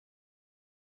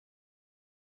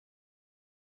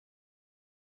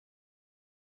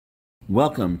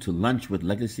Welcome to Lunch with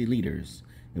Legacy Leaders,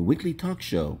 a weekly talk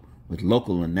show with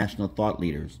local and national thought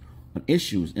leaders on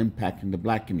issues impacting the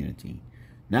Black community.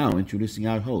 Now introducing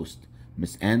our host,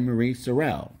 Ms. Anne-Marie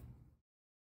Sorrell.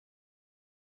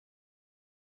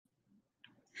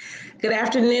 Good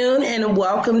afternoon and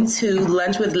welcome to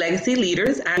Lunch with Legacy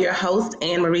Leaders. I'm your host,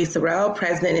 Anne-Marie Sorrell,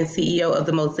 President and CEO of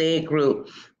the Mosaic Group.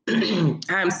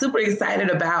 I'm super excited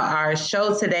about our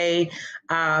show today.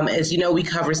 As you know, we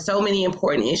cover so many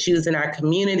important issues in our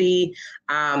community.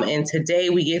 And today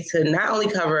we get to not only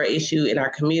cover an issue in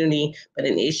our community, but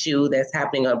an issue that's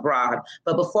happening abroad.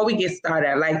 But before we get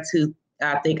started, I'd like to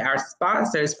thank our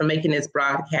sponsors for making this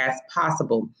broadcast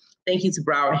possible. Thank you to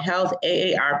Broward Health,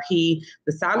 AARP,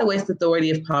 the Solid Waste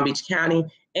Authority of Palm Beach County,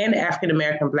 and the African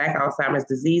American Black Alzheimer's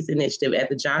Disease Initiative at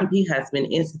the John P.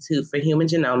 Husband Institute for Human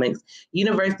Genomics,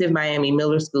 University of Miami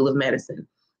Miller School of Medicine.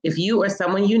 If you or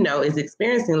someone you know is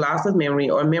experiencing loss of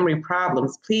memory or memory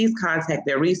problems, please contact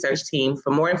their research team for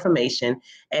more information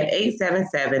at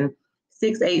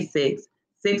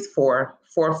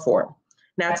 877-686-6444.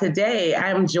 Now today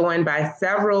I am joined by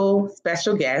several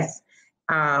special guests.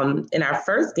 And our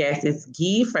first guest is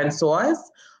Guy Francois,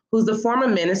 who's a former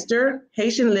minister,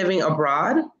 Haitian living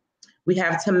abroad. We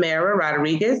have Tamara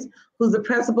Rodriguez, who's the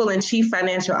principal and chief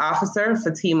financial officer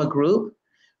for Fatima Group.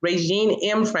 Raygine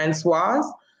M. Francois,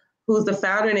 who's the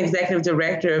founder and executive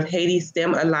director of Haiti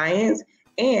STEM Alliance,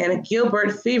 and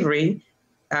Gilbert Fevry,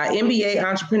 MBA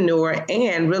entrepreneur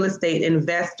and real estate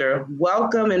investor.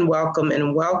 Welcome and welcome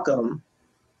and welcome.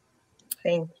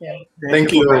 Thank you.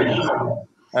 Thank you.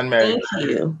 Thank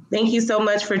you. Thank you so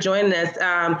much for joining us.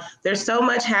 There's so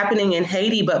much happening in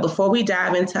Haiti, but before we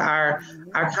dive into our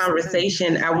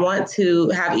conversation, I want to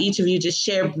have each of you just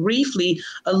share briefly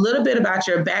a little bit about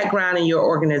your background and your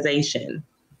organization.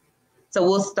 So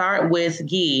we'll start with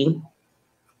Guy.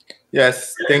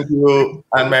 Yes, thank you,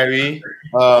 Anne-Marie.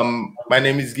 My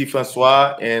name is Guy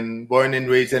Francois, and born and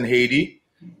raised in Haiti,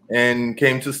 and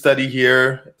came to study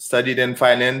here, studied in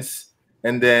finance,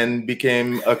 and then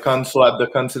became a consul at the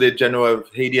Consulate General of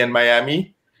Haiti and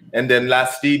Miami. And then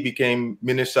lastly, became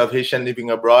Minister of Haitian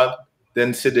Living Abroad,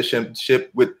 then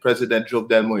citizenship with President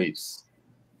Jovenel Moïse.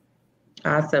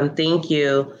 Awesome, thank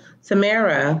you.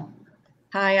 Tamara.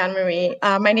 Hi, Anne-Marie.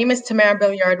 My name is Tamara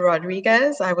Billiard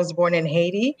Rodriguez. I was born in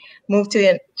Haiti, moved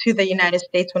to the United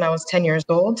States when I was 10 years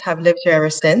old, have lived here ever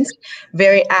since.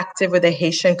 Very active with the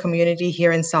Haitian community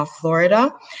here in South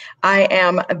Florida. I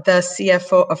am the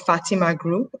CFO of Fatima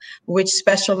Group, which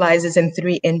specializes in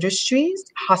 3 industries: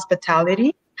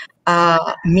 hospitality,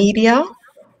 media,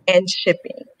 and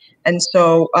shipping. And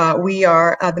so we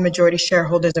are the majority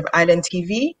shareholders of Island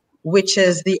TV, which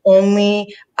is the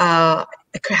only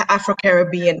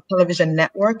Afro-Caribbean television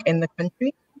network in the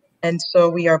country. And so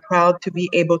we are proud to be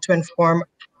able to inform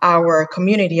our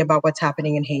community about what's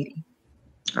happening in Haiti.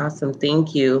 Awesome,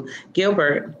 thank you.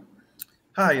 Gilbert.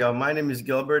 Hi, my name is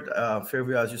Gilbert.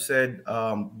 Fevry, as you said,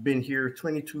 been here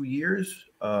 22 years,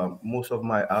 most of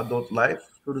my adult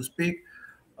life, so to speak.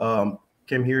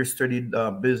 Came here, studied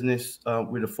business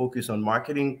with a focus on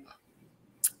marketing,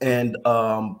 and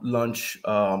launched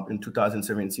in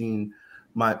 2017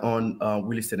 my own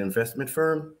real estate investment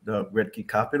firm, the Red Key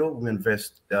Capital. We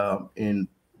invest in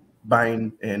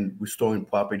buying and restoring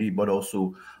property, but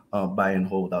also buy and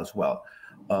hold as well.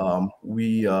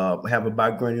 We have a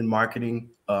background in marketing.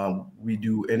 We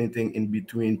do anything in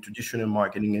between traditional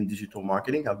marketing and digital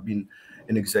marketing. I've been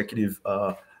an executive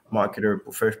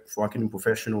marketing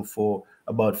professional for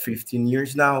about 15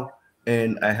 years now,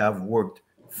 and I have worked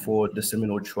for the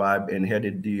Seminole Tribe and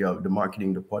headed the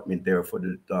marketing department there for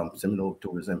the Seminole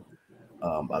tourism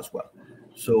as well.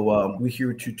 So we're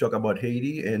here to talk about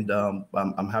Haiti, and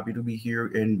I'm happy to be here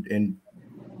and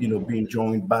being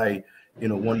joined by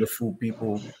wonderful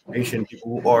people, Haitian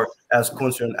people who are as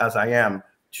concerned as I am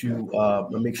to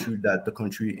make sure that the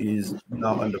country is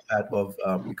now on the path of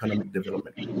economic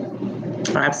development.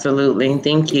 Absolutely,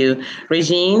 thank you.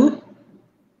 Raygine.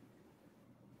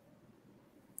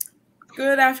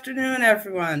 Good afternoon,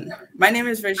 everyone. My name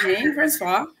is Raygine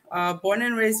Francois, born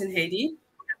and raised in Haiti.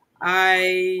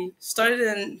 I started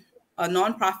in a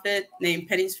nonprofit named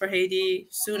Pennies for Haiti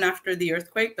soon after the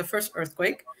earthquake, the first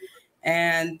earthquake,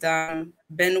 and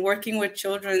been working with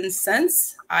children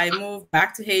since. I moved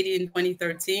back to Haiti in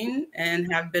 2013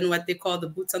 and have been what they call the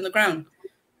boots on the ground.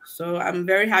 So I'm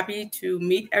very happy to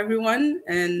meet everyone,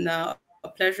 and a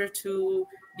pleasure to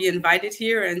be invited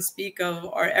here and speak of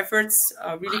our efforts,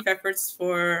 relief efforts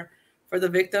for the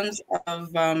victims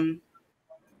of,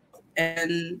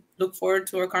 and look forward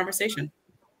to our conversation.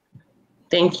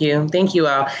 Thank you. Thank you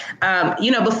all.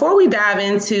 Before we dive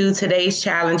into today's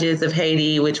challenges of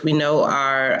Haiti, which we know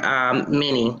are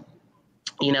many,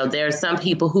 there are some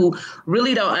people who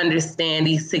really don't understand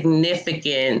the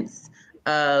significance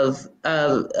of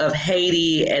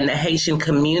Haiti and the Haitian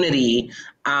community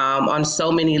on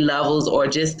so many levels, or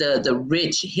just the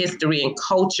rich history and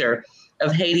culture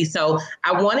of Haiti. So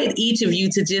I wanted each of you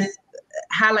to just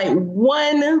highlight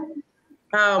one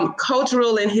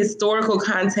cultural and historical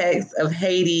context of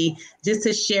Haiti, just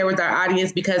to share with our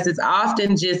audience, because it's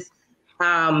often just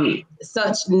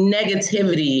such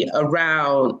negativity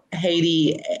around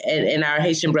Haiti and our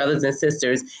Haitian brothers and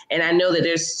sisters. And I know that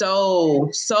there's so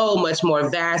much more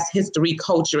vast history,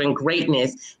 culture, and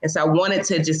greatness. And so I wanted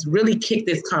to just really kick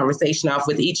this conversation off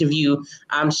with each of you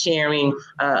sharing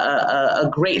a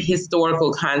great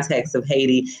historical context of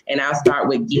Haiti. And I'll start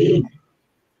with Guy.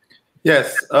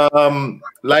 Yes,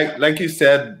 like you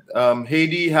said,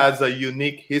 Haiti has a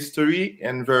unique history,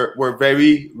 and we're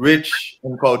very rich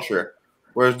in culture.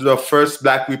 We're the first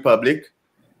Black republic,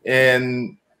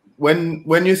 and when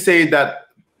you say that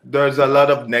there's a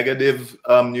lot of negative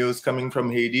news coming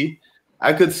from Haiti,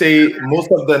 I could say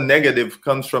most of the negative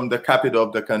comes from the capital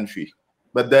of the country.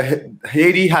 But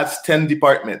Haiti has 10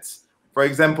 departments. For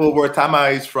example, where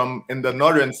Tamara is from, in the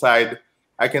northern side,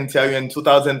 I can tell you in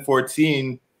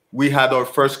 2014. We had our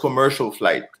first commercial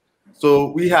flight.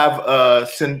 So we have a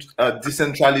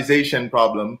decentralization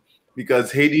problem, because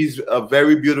Haiti is a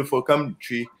very beautiful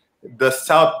country. The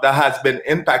South that has been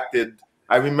impacted,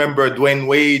 I remember Dwayne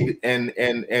Wade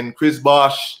and Chris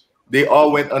Bosh, they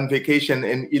all went on vacation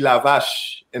in Île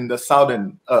Vache in the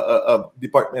southern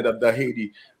department of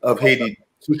Haiti,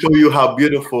 to show you how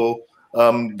beautiful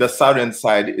the southern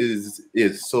side is.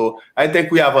 So I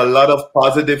think we have a lot of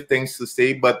positive things to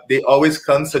say, but they always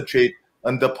concentrate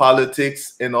on the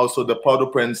politics and also the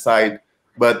Port-au-Prince side.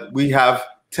 But we have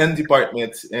 10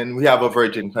 departments, and we have a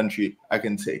virgin country, I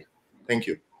can say. Thank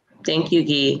you. Thank you,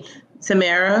 Guy.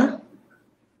 Tamara?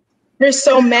 There's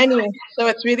so many, so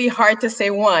it's really hard to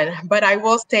say one, but I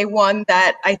will say one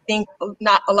that I think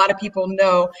not a lot of people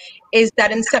know is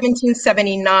that in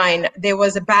 1779, there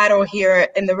was a battle here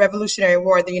in the Revolutionary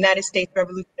War, the United States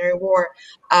Revolutionary War,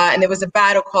 and there was a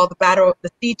battle called the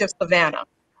Siege of Savannah.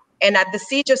 And at the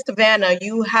Siege of Savannah,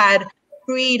 you had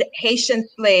freed Haitian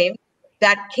slaves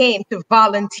that came to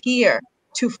volunteer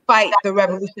to fight the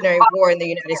Revolutionary War in the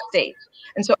United States.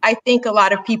 And so I think a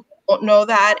lot of people don't know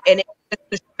that, and it's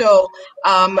just to show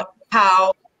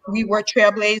how we were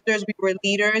trailblazers, we were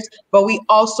leaders, but we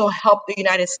also helped the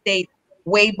United States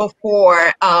way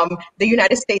before the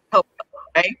United States helped us,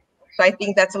 right? So I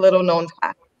think that's a little known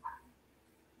fact.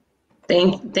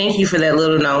 Thank you for that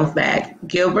little known fact.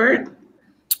 Gilbert?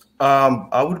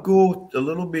 I would go a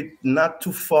little bit not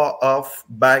too far off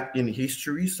back in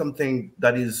history, something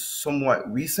that is somewhat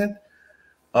recent.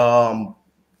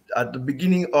 At the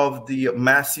beginning of the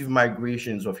massive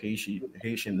migrations of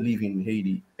Haitian leaving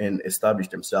Haiti and establish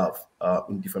themselves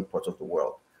in different parts of the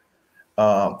world,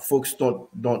 folks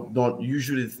don't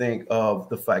usually think of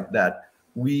the fact that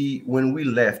when we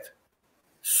left,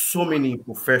 so many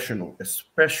professionals,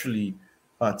 especially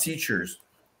teachers,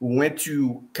 who went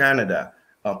to Canada,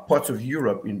 parts of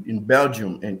Europe, in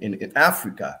Belgium, and in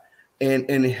Africa,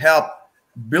 and helped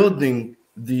building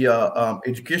the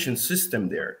education system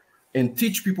there, and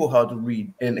teach people how to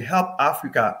read, and help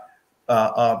Africa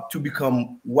to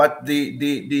become what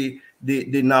they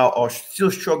now are still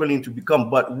struggling to become,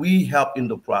 but we help in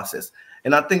the process.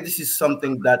 And I think this is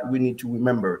something that we need to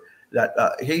remember, that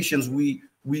Haitians, we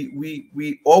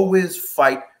always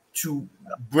fight to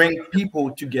bring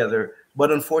people together, but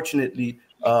unfortunately,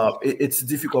 it's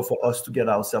difficult for us to get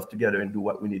ourselves together and do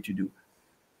what we need to do.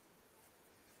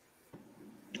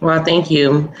 Well, thank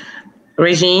you.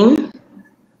 Raygine?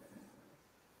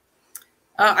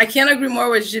 I can't agree more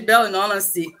with Gilbert, in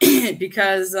honesty,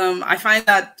 because I find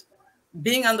that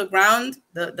being on the ground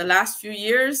the last few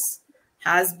years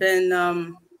has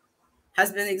been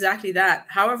exactly that.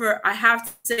 However, I have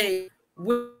to say,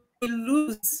 we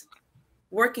lose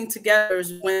working together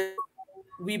is when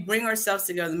we bring ourselves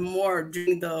together more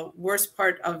during the worst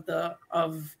part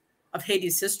of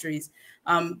Haiti's histories.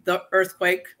 The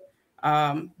earthquake,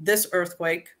 this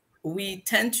earthquake, we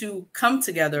tend to come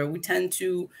together. We tend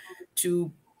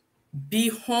to be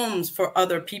homes for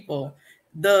other people.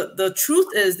 The truth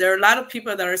is, there are a lot of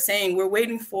people that are saying we're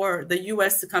waiting for the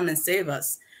U.S. to come and save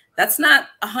us. That's not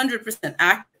 100%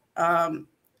 accurate.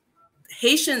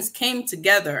 Haitians came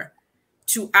together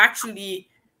to actually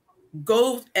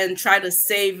go and try to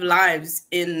save lives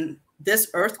in this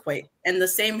earthquake, and the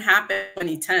same happened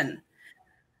in 2010.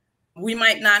 We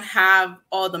might not have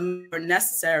all the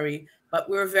necessary, but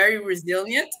we're very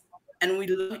resilient and we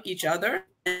love each other.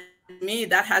 And to me,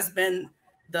 that has been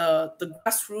the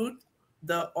grassroots,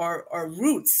 or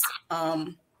roots.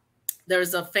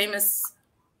 There's a famous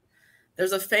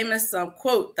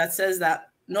quote that says that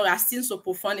nos racines sont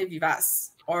profondes et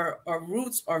vivaces. Our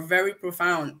roots are very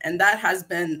profound, and that has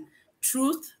been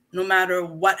truth no matter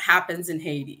what happens in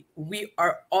Haiti. We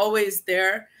are always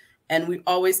there, and we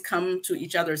always come to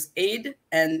each other's aid.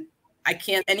 And I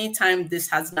can't, anytime this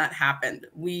has not happened,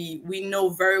 we know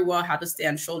very well how to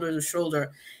stand shoulder to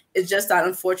shoulder. It's just that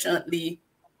unfortunately,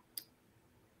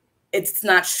 it's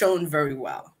not shown very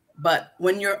well. But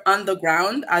when you're on the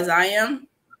ground, as I am,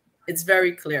 it's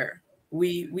very clear.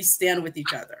 We stand with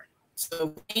each other.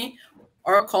 So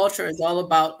our culture is all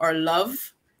about our love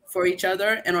for each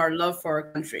other and our love for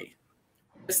our country.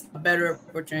 Just a better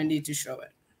opportunity to show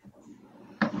it.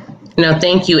 No,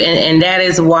 thank you. And that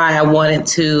is why I wanted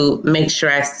to make sure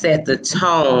I set the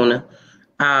tone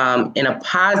in a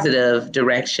positive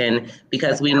direction,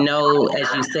 because we know,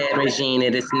 as you said, Raygine,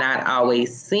 it is not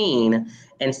always seen.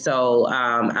 And so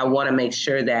I want to make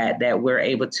sure that we're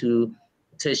able to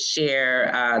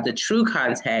share the true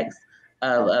context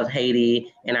of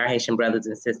Haiti and our Haitian brothers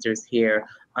and sisters here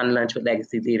on Lunch with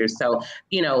Legacy Leaders. So,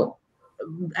 you know,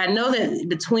 I know that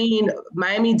between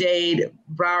Miami-Dade,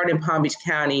 Broward, and Palm Beach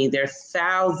County, there are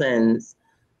thousands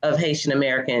of Haitian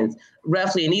Americans.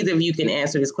 Roughly, and either of you can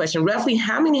answer this question, roughly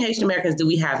how many Haitian Americans do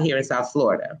we have here in South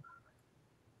Florida?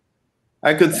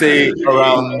 I could say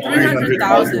around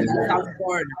 300,000 in South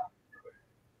Florida.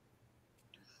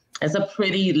 It's a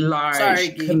pretty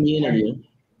large community.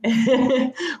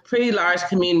 Pretty large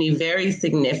community, very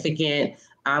significant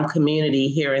community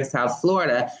here in South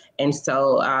Florida. And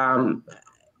so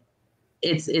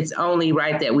it's only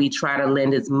right that we try to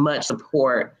lend as much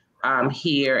support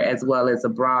here as well as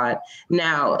abroad.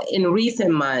 Now, in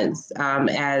recent months,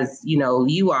 as you know,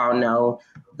 you all know,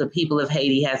 the people of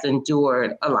Haiti has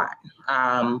endured a lot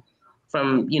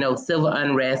from, you know, civil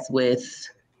unrest with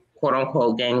quote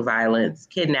unquote gang violence,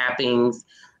 kidnappings,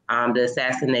 the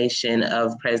assassination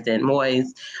of President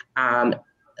Moise,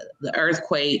 the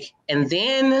earthquake, and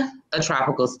then a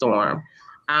tropical storm.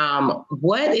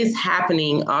 What is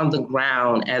happening on the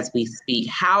ground as we speak?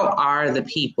 How are the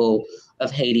people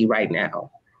of Haiti right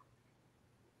now?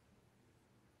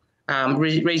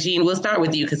 Raygine, we'll start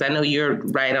with you because I know you're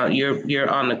right on. You're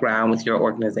on the ground with your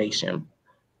organization.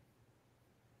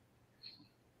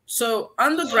 So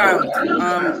on the ground,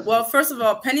 well, first of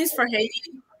all, Pennies for Haiti,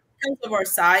 because of our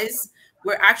size,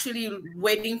 we're actually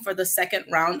waiting for the second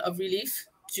round of relief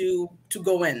to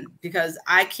go in, because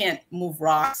I can't move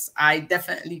rocks. I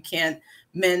definitely can't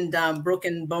mend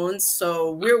broken bones.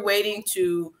 So we're waiting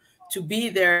to be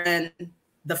there, and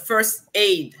the first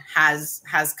aid has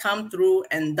come through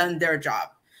and done their job.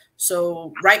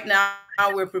 So right now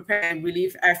we're preparing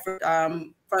relief effort,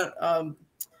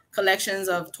 collections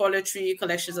of toiletry,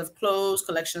 collections of clothes,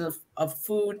 collections of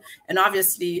food, and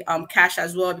obviously cash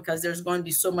as well, because there's going to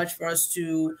be so much for us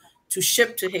to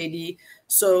ship to Haiti.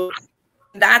 So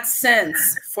in that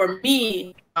sense, for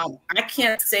me, I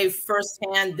can't say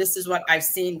firsthand this is what I've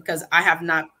seen, because I have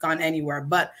not gone anywhere.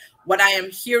 But what I am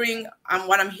hearing,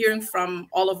 what I'm hearing from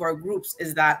all of our groups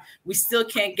is that we still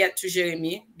can't get to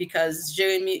Jérémie, because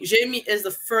Jérémie is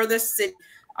the furthest city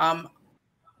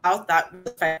out that was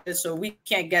affected, so we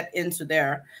can't get into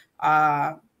there.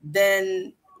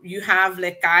 Then you have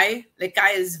Lekay.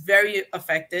 Lekay is very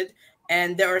affected,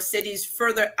 and there are cities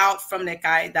further out from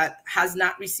Lekay that has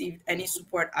not received any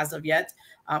support as of yet.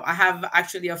 I have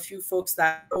actually a few folks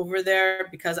that are over there,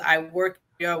 because I work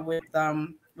with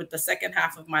the second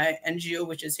half of my NGO,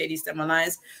 which is Haiti STEM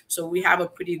Alliance. So we have a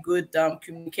pretty good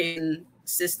communication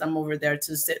system over there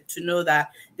to know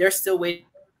that they're still waiting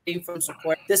for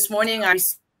support. This morning I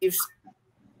received,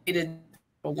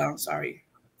 hold on, sorry,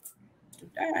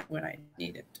 when I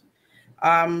need it,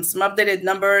 some updated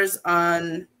numbers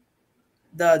on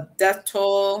the death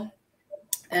toll.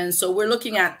 And so we're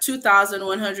looking at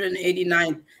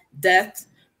 2,189 deaths,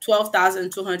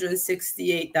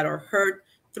 12,268 that are hurt,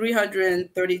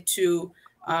 332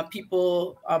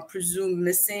 people presumed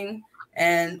missing,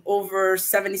 and over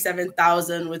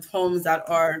 77,000 with homes that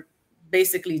are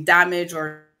basically damaged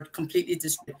or completely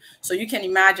destroyed. So you can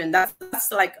imagine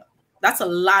that's a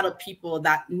lot of people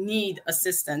that need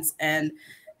assistance, and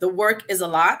the work is a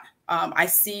lot. I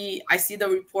see the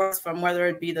reports from whether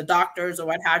it be the doctors or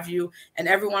what have you, and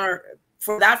everyone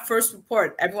for that first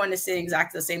report, everyone is saying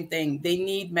exactly the same thing. They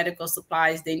need medical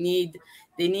supplies. They need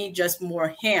just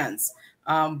more hands.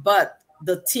 But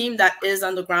the team that is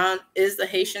on the ground is the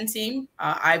Haitian team.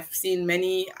 I've seen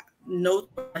many note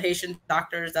Haitian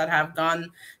doctors that have gone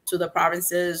to the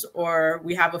provinces, or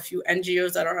we have a few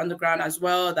NGOs that are on the ground as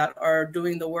well that are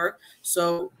doing the work.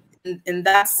 So in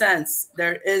that sense,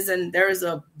 there is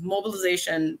a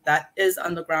mobilization that is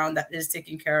on the ground that is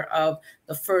taking care of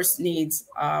the first needs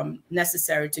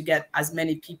necessary to get as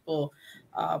many people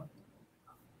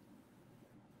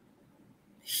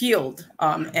healed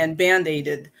and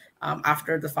band-aided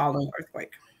after the following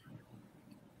earthquake.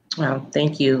 Well,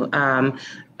 thank you.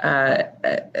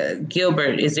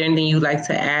 Gilbert, is there anything you'd like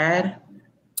to add?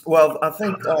 Well, I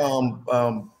think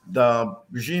the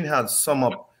Raygine has summed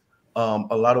up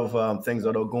a lot of things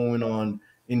that are going on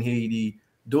in Haiti.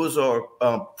 Those are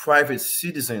private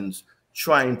citizens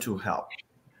trying to help.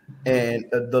 And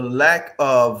the lack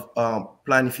of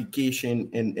planification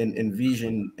and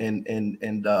vision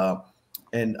and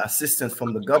assistance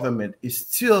from the government is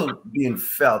still being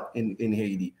felt in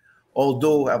Haiti.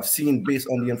 Although I've seen, based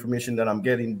on the information that I'm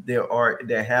getting, there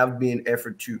have been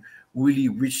efforts to really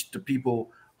reach the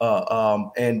people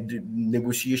and the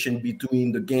negotiation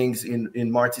between the gangs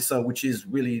in Martissant, which is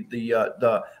really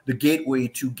the gateway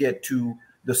to get to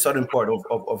the southern part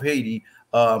of Haiti,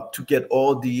 to get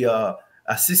all the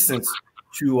assistance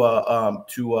to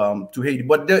Haiti,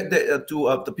 but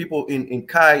to the people in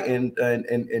Kai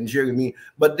and Jeremy.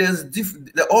 But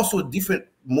there also different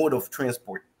mode of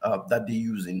transport that they're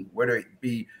using, whether it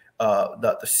be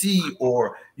the sea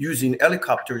or using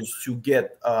helicopters to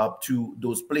get to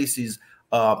those places.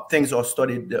 Things are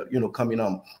started, coming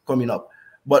up.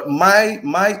 But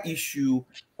my issue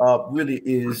really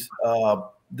is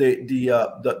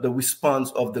the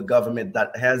response of the government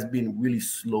that has been really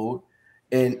slow,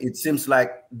 and it seems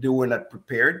like they were not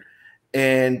prepared.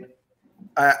 And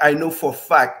I know for a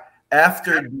fact,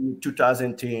 after the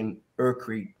 2010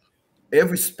 earthquake,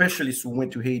 every specialist who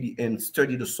went to Haiti and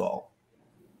studied the soil,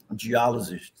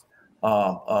 geologists,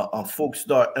 folks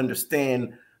that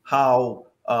understand how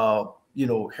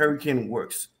hurricane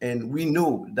works, and we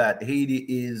know that Haiti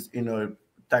is in a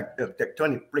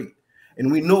tectonic plate,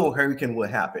 and we know hurricane will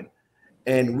happen,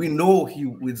 and we know he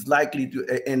was likely to.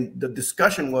 And the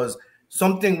discussion was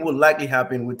something will likely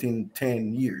happen within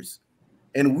 10 years,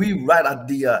 and we right at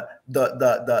the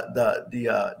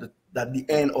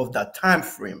end of that time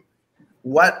frame.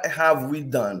 What have we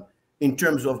done in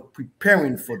terms of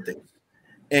preparing for this?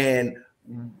 And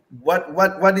what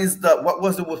was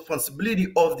the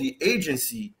responsibility of the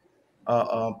agency,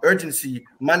 urgency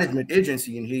management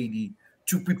agency in Haiti,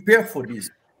 to prepare for this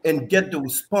and get the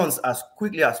response as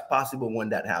quickly as possible when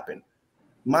that happened?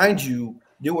 Mind you,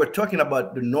 they were talking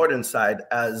about the northern side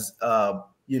as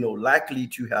likely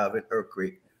to have an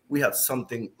earthquake. We have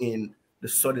something in the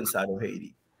southern side of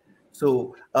Haiti.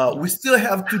 So we still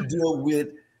have to deal with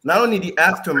not only the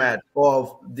aftermath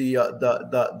of the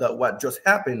what just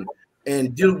happened,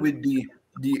 and deal with the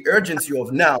urgency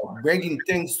of now bringing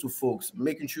things to folks,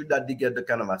 making sure that they get the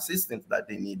kind of assistance that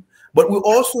they need. But we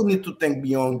also need to think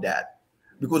beyond that,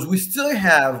 because we still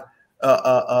have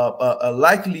a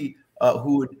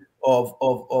likelihood of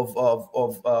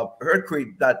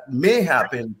earthquake that may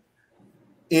happen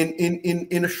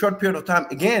in a short period of time.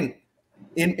 Again,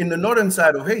 in the northern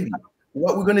side of Haiti,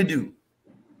 what we're going to do,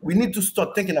 we need to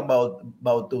start thinking about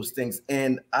those things.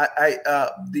 And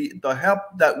the help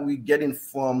that we're getting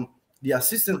from the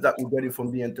assistance that we're getting from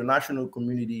the international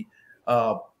community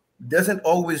doesn't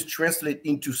always translate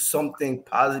into something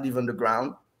positive on the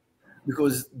ground,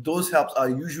 because those helps are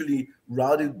usually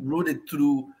routed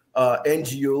through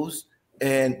NGOs,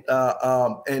 and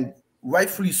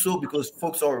rightfully so, because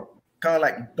folks are kind of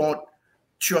like don't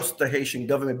trust the Haitian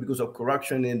government because of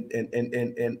corruption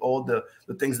and all the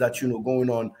things that going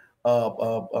on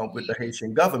with the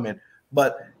Haitian government.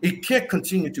 But it can't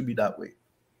continue to be that way.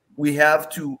 We have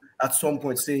to at some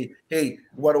point say, hey,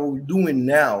 what are we doing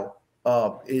now?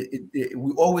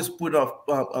 We always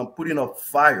putting up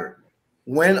fire.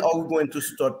 When are we going to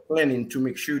start planning to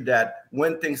make sure that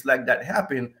when things like that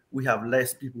happen, we have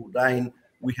less people dying?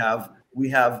 We have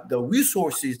the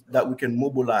resources that we can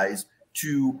mobilize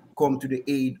to come to the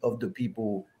aid of the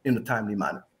people in a timely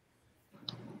manner.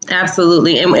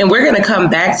 Absolutely. And we're going to come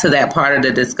back to that part of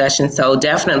the discussion. So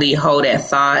definitely hold that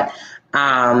thought,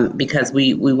 because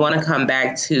we want to come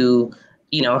back to,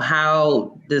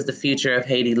 how does the future of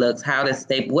Haiti look?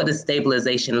 What does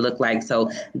stabilization look like? So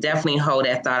definitely hold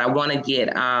that thought. I want to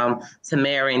get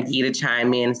Tamara and Guy to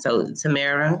chime in. So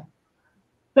Tamara?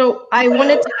 So I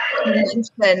wanted to mention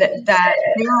that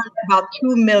there are about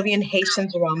 2 million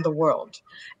Haitians around the world,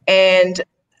 and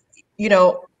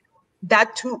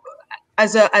that too,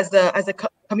 as a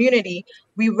community,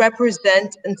 we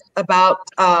represent about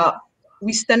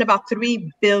we send about $3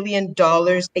 billion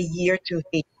a year to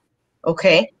Haiti.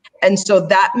 okay? And so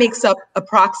that makes up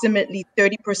approximately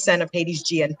 30% of Haiti's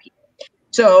GNP.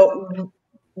 So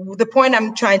the point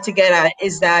I'm trying to get at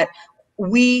is that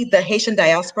we, the Haitian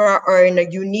diaspora, are in a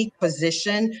unique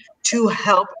position to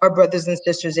help our brothers and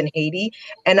sisters in Haiti.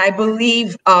 And I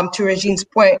believe, to Raygine's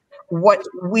point, what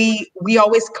we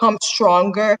always come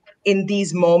stronger in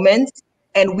these moments,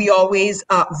 and we always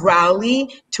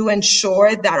rally to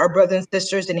ensure that our brothers and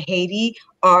sisters in Haiti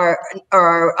are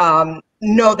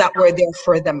know that we're there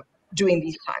for them during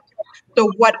these times. So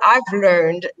what I've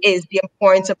learned is the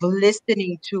importance of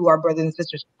listening to our brothers and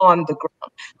sisters on the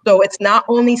ground. So it's not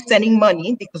only sending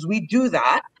money, because we do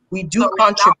that, we do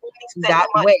contribute that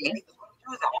way.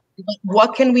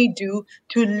 What can we do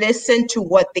to listen to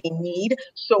what they need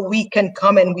so we can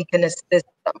come and we can assist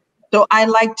them? So I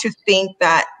like to think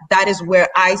that that is where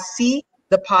I see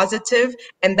the positive,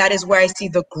 and that is where I see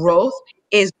the growth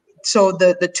is. So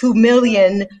the 2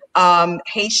 million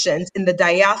Haitians in the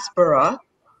diaspora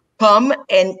come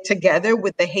and together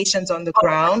with the Haitians on the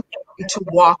ground to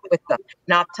walk with them,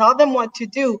 not tell them what to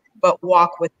do, but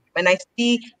walk with them. And I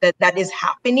see that that is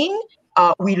happening.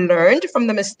 We learned from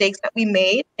the mistakes that we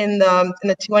made in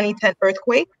the 2010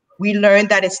 earthquake. We learned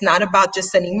that it's not about just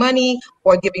sending money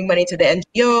or giving money to the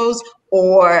NGOs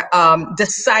or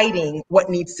deciding what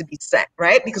needs to be sent,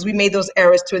 right? Because we made those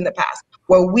errors too in the past,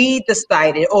 where we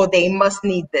decided, oh, they must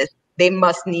need this, they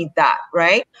must need that,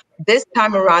 right? This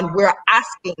time around, we're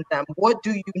asking them, what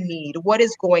do you need? What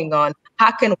is going on?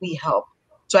 How can we help?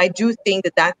 So I do think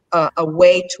that that's a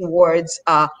way towards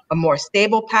a more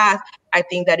stable path. I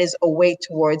think that is a way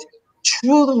towards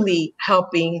truly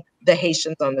helping the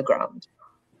Haitians on the ground.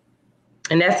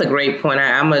 And that's a great point.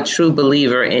 I'm a true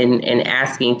believer in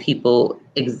asking people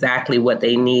exactly what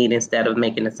they need instead of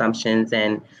making assumptions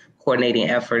and coordinating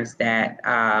efforts that,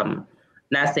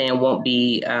 not saying won't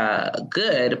be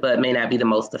good, but may not be the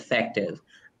most effective.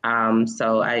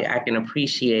 So I can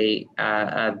appreciate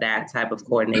that type of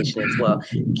coordination as well.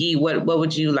 Guy, what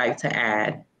would you like to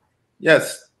add?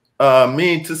 Yes,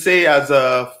 me to say as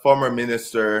a former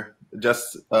minister,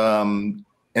 just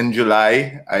in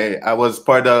July, I was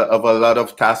part of a lot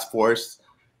of task force.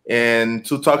 And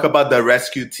to talk about the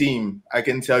rescue team, I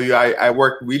can tell you I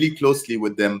work really closely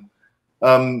with them.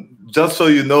 Just so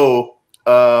you know,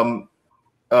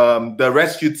 the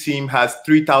rescue team has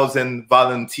 3,000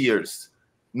 volunteers,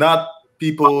 not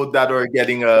people that are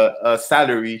getting a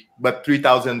salary, but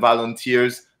 3,000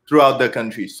 volunteers throughout the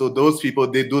country. So those people,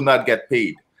 they do not get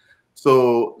paid.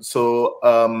 So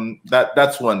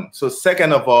that's one. So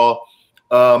second of all,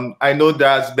 I know there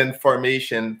has been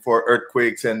formation for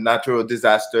earthquakes and natural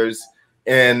disasters.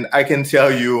 And I can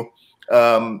tell you,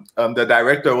 the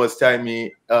director was telling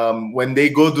me when they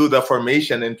go do the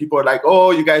formation and people are like,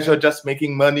 oh, you guys are just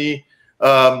making money.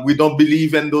 We don't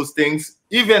believe in those things,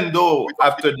 even though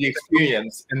after the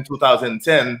experience in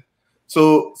 2010.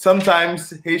 So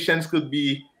sometimes Haitians could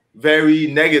be very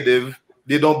negative.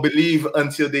 They don't believe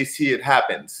until they see it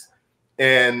happens.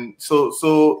 And so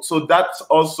that's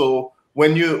also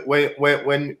when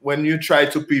you try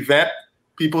to prevent,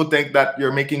 people think that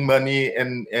you're making money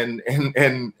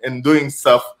and doing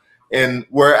stuff, and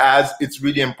whereas it's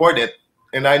really important.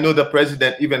 And I know the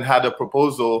president even had a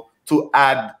proposal to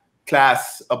add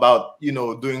class about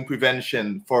doing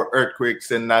prevention for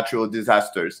earthquakes and natural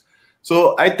disasters.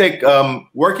 So I think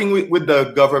working with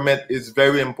the government is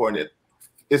very important,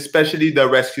 especially the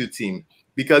rescue team,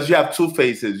 because you have two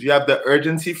phases. You have the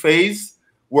urgency phase,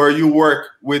 where you work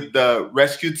with the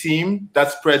rescue team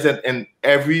that's present in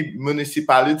every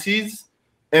municipalities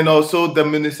and also the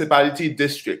municipality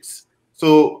districts.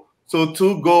 So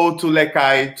to go to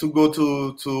Lekay, to go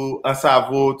to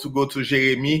Ansavo, to go to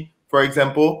Jérémy, for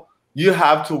example, you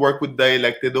have to work with the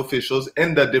elected officials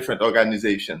in the different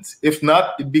organizations. If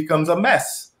not, it becomes a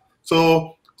mess.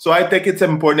 So I think it's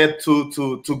important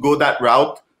to go that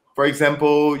route. For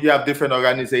example, you have different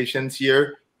organizations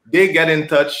here. They get in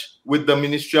touch with the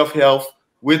Ministry of Health,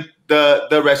 with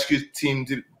the rescue team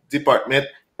department,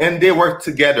 and they work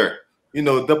together.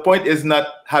 The point is not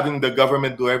having the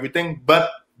government do everything,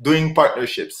 but doing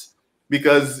partnerships.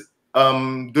 Because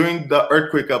during the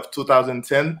earthquake of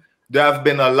 2010, there have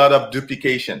been a lot of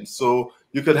duplications. So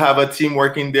you could have a team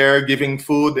working there giving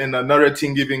food, and another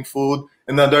team giving food,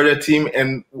 another team,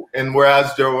 and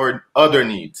whereas there were other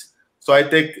needs. So I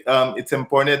think it's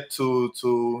important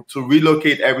to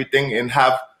relocate everything and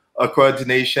have a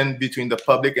coordination between the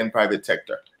public and private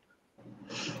sector.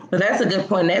 Well, that's a good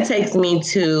point. That takes me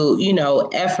to,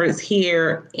 efforts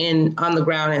here on the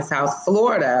ground in South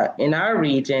Florida, in our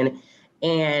region.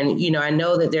 And, I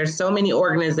know that there's so many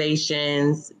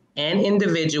organizations and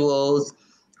individuals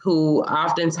who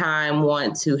oftentimes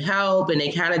want to help, and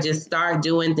they kind of just start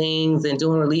doing things and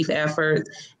doing relief efforts,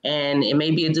 and it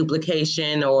may be a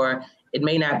duplication or it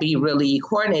may not be really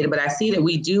coordinated. But I see that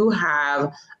we do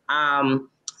have some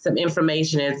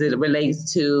information as it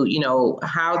relates to,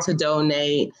 how to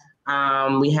donate.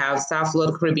 We have South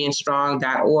Florida Caribbean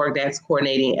Strong.org that's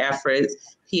coordinating efforts,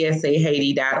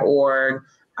 PSAHaiti.org,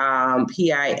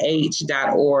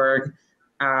 PIH.org,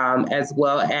 as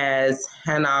well as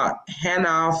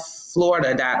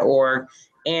HanoffFlorida.org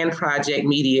and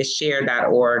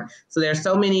ProjectMediaShare.org. So there's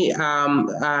so many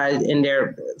in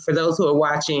there for those who are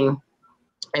watching,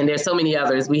 and there's so many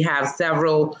others. We have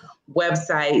several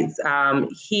websites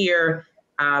here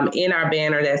in our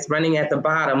banner that's running at the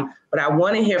bottom, but I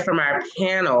want to hear from our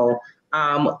panel.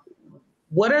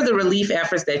 What are the relief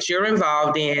efforts that you're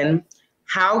involved in?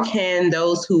 How can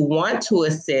those who want to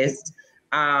assist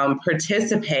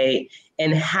participate?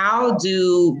 And how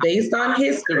do, based on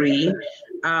history,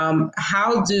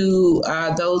 how do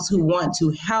those who want to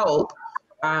help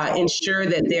ensure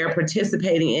that they're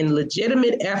participating in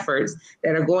legitimate efforts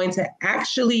that are going to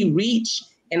actually reach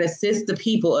and assist the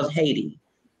people of Haiti?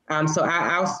 So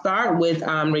I'll start with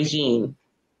Raygine.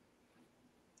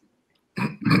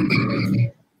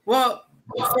 Well,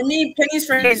 for me, Pennies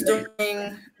for Haiti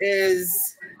doing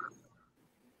is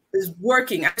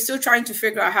working. I'm still trying to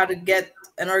figure out how to get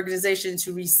an organization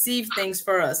to receive things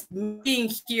for us. Being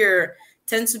here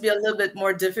tends to be a little bit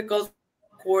more difficult to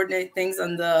coordinate things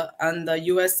on the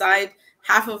US side.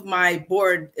 Half of my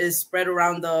board is spread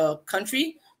around the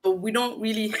country, but we don't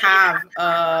really have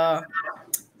a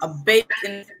base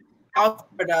in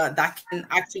Florida that can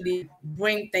actually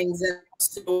bring things in.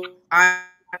 So I'm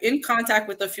in contact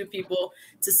with a few people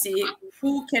to see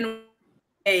who can,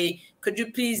 hey, could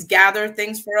you please gather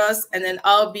things for us? And then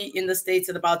I'll be in the States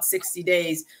in about 60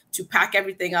 days to pack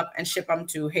everything up and ship them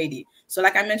to Haiti. So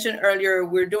like I mentioned earlier,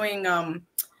 we're doing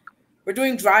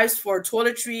drives for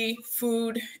toiletry,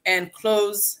 food, and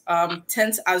clothes,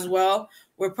 tents as well.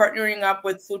 We're partnering up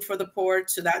with Food for the Poor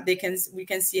so that we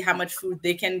can see how much food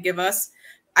they can give us.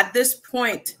 At this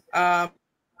point, I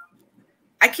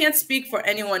can't speak for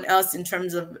anyone else in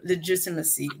terms of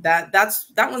legitimacy. That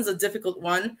one's a difficult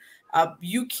one.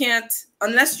 You can't,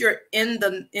 unless you're in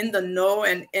the know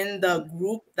and in the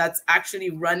group that's actually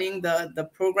running the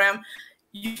program,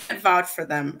 you can't vouch for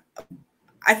them.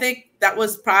 I think that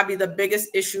was probably the biggest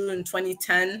issue in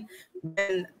 2010.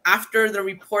 When after the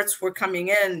reports were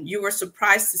coming in, you were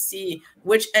surprised to see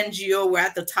which NGO were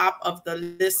at the top of the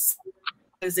list of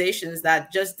organizations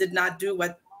that just did not do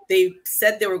what they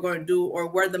said they were going to do or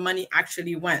where the money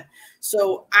actually went.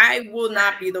 So I will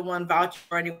not be the one vouching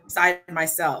for anyone side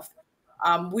myself.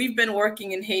 We've been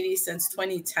working in Haiti since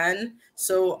 2010,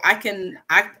 so I can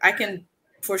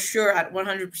for sure at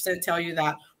 100% tell you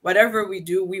that whatever we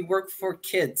do, we work for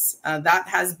kids. That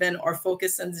has been our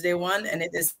focus since day one, and it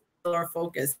is still our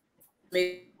focus.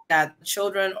 Make that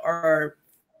children are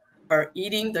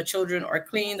eating, the children are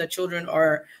clean, the children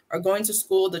are going to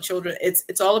school, the children,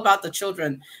 it's all about the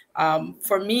children.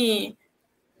 For me,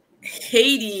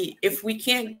 Haiti, if we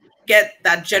can't get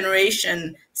that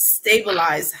generation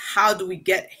stabilized, how do we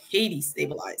get Haiti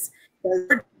stabilized?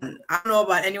 I don't know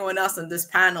about anyone else on this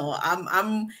panel.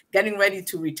 I'm getting ready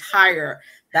to retire.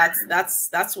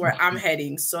 That's where I'm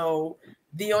heading. So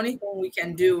the only thing we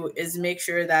can do is make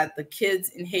sure that the kids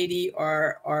in Haiti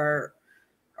are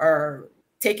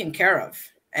taken care of.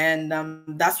 And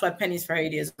that's what Pennies for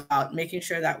Haiti is about, making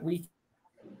sure that we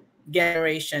get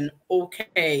generation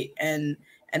okay and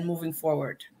moving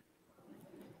forward.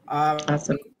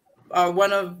 Awesome.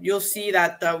 You'll see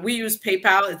that we use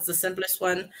PayPal. It's the simplest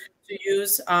one to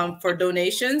use for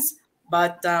donations,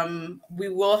 but we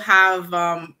will have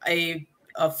a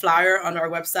flyer on our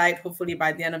website, hopefully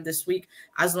by the end of this week,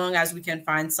 as long as we can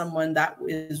find someone that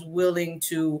is willing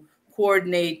to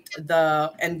coordinate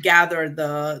and gather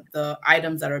the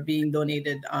items that are being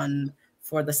donated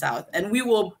for the South. And we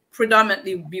will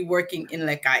predominantly be working in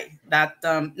Lekai, not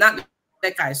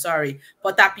Lekai, sorry,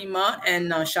 but Fatima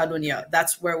and Shadonia.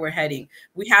 That's where we're heading.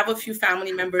 We have a few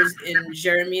family members in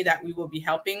Jeremy that we will be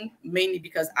helping, mainly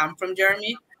because I'm from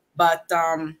Jeremy, but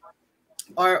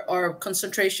our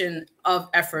concentration of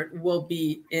effort will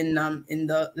be in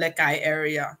the Lekai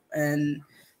area, and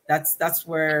that's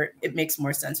where it makes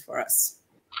more sense for us.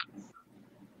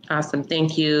 Awesome.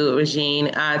 Thank you,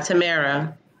 Raygine.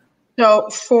 Tamara.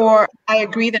 So I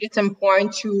agree that it's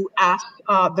important to ask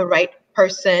the right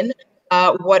person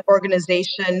what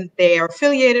organization they are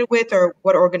affiliated with or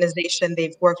what organization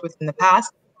they've worked with in the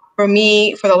past. For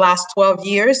me, for the last 12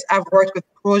 years, I've worked with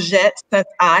Projet Sainte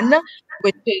Anne,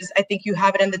 which is, I think you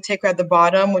have it in the ticker at the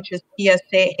bottom, which is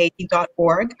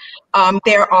psahaiti.org.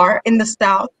 They are in the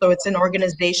South, so it's an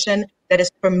organization that is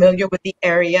familiar with the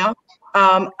area.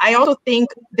 I also think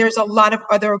there's a lot of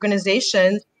other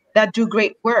organizations that do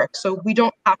great work. So we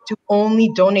don't have to only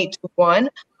donate to one.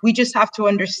 We just have to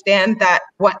understand that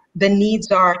what the needs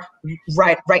are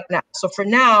right now. So for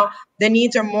now, the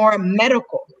needs are more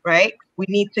medical, right? We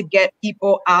need to get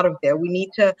people out of there. We need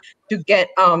to get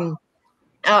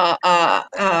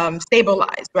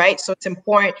stabilized, right? So it's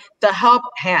important to help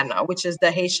HANA, which is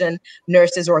the Haitian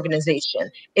Nurses Organization.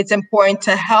 It's important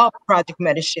to help Project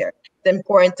Medishare. It's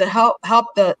important to help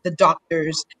the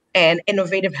doctors and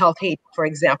Innovative Health Haiti, for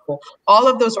example. All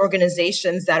of those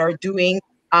organizations that are doing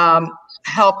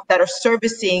help, that are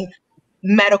servicing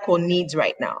medical needs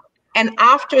right now. And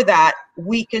after that,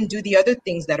 we can do the other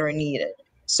things that are needed.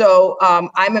 So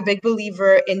I'm a big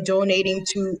believer in donating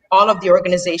to all of the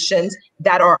organizations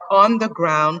that are on the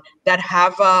ground, that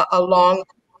have a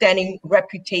long-standing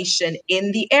reputation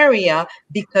in the area,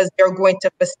 because they're going to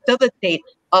facilitate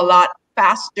a lot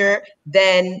faster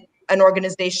than an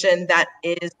organization that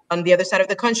is on the other side of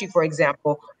the country, for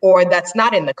example, or that's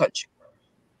not in the country.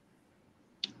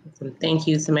 Thank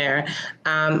you, Tamara.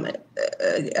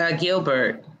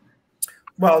 Gilbert.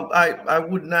 Well, I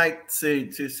would not say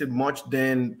much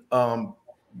than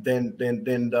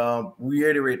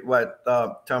reiterate what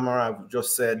Tamara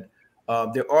just said.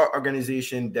 There are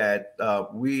organizations that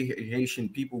we Haitian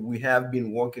people, we have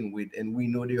been working with, and we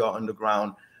know they are on the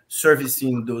ground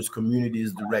servicing those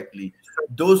communities directly.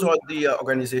 Those are the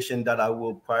organizations that I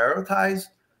will prioritize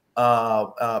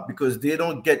because they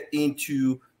don't get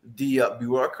into the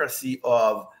bureaucracy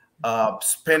of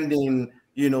spending,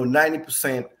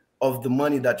 90% of the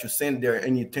money that you send there,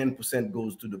 and your 10%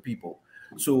 goes to the people.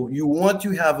 So you want to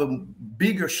have a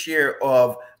bigger share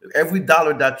of every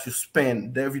dollar that you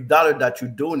spend, every dollar that you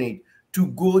donate, to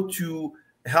go to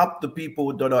help the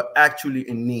people that are actually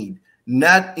in need,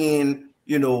 not in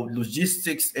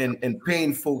logistics and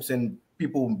paying folks and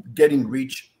people getting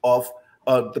rich off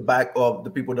the back of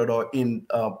the people that are in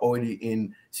already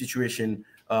in situation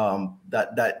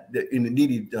that in a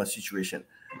needed situation.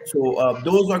 So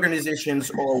those organizations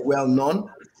are well known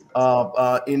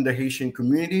in the Haitian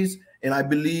communities, and I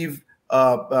believe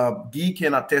Guy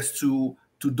can attest to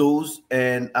those.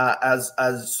 And as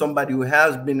somebody who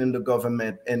has been in the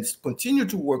government and continue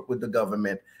to work with the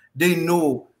government, they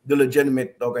know the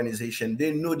legitimate organization.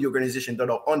 They know the organization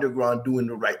that are underground doing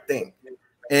the right thing,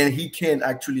 and he can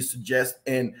actually suggest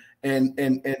and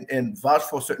vouch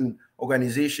for certain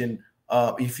organization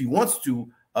if he wants to,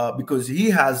 because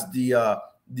he has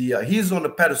he's on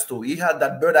the pedestal. He had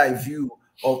that bird eye view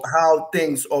of how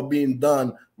things are being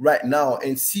done right now,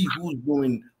 and see who's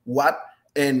doing what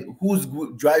and who's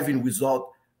driving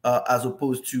result, as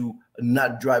opposed to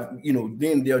not drive.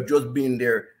 Then they're just being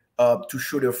there to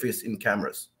show their face in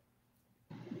cameras.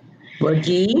 Well,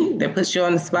 Guy, that puts you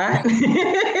on the spot.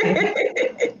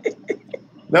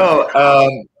 No,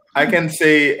 I can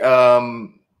say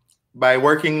by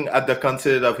working at the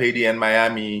Consulate of Haiti in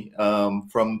Miami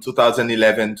from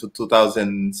 2011 to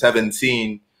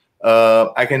 2017,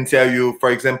 I can tell you,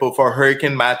 for example, for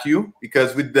Hurricane Matthew,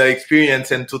 because with the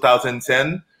experience in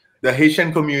 2010, the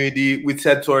Haitian community, we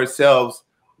said to ourselves,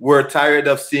 we're tired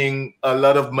of seeing a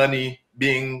lot of money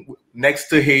being next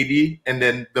to Haiti, and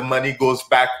then the money goes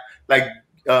back, like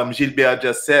Gilbert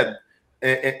just said,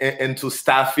 into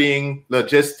staffing,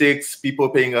 logistics, people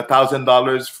paying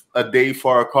 $1,000 a day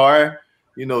for a car,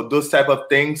 those type of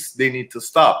things, they need to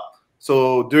stop.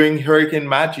 So during Hurricane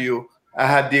Matthew, I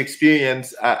had the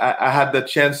experience, I had the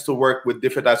chance to work with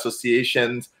different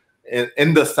associations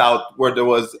in the South where there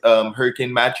was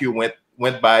Hurricane Matthew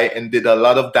went by and did a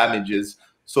lot of damages.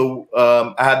 So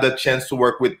I had the chance to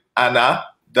work with ANA,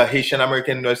 the Haitian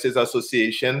American Nurses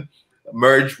Association,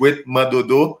 merged with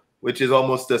Madodo, which is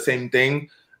almost the same thing.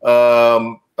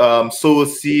 Seed,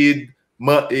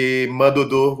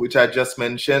 Madodo, which I just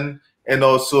mentioned, and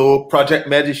also Project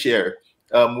Medishare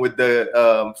with the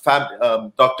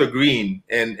Dr. Green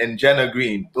and Jenna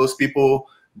Green. Those people,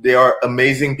 they are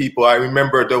amazing people. I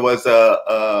remember there was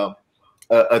a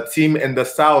team in the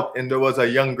South, and there was a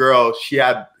young girl. She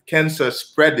had cancer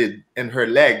spreaded in her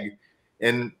leg,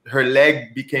 and her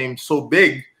leg became so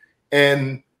big.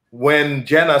 And when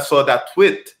Jenna saw that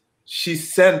tweet, she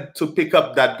sent to pick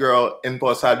up that girl in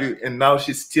Port Salut, and now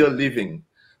she's still living.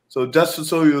 So just to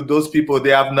show you, those people,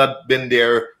 they have not been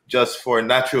there just for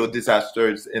natural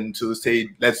disasters and to say,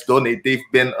 let's donate. They've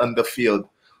been on the field.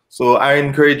 So I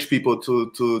encourage people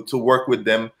to work with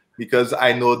them, because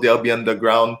I know they'll be on the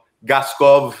ground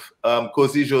Gaskov,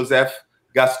 Cozy Joseph,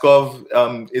 Gaskov.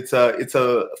 It's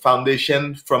a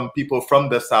foundation from people from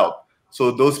the South.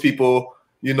 So those people,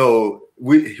 you know,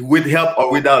 with help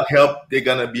or without help, they're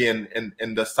gonna be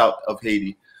in the South of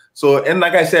Haiti. So, and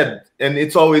like I said, and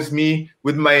it's always me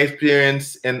with my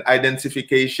experience in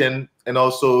identification and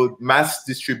also mass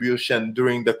distribution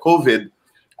during the COVID.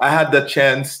 I had the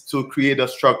chance to create a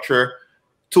structure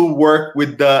to work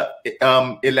with the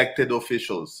elected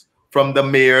officials, from the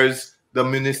mayors, the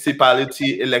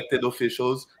municipality elected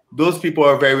officials. Those people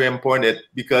are very important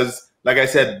because, like I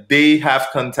said, they have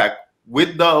contact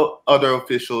with the other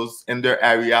officials in their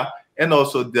area and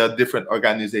also the different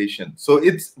organizations. So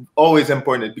it's always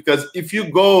important because if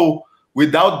you go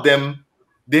without them,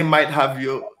 they might have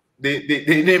you,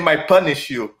 they might punish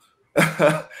you.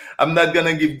 I'm not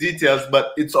gonna give details,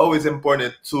 but it's always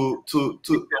important to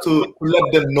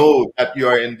let them know that you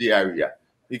are in the area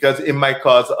because it might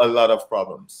cause a lot of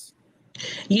problems.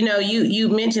 You know, you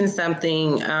mentioned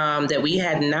something that we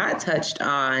had not touched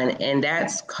on, and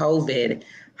that's COVID.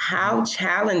 How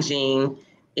challenging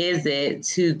is it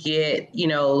to get, you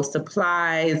know,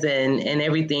 supplies and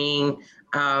everything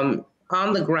on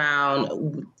the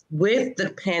ground with the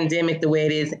pandemic the way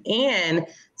it is, and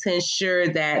to ensure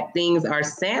that things are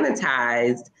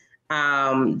sanitized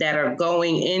that are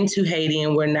going into Haiti,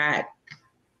 and we're not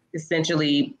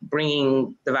essentially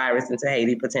bringing the virus into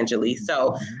Haiti potentially.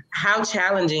 So how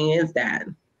challenging is that?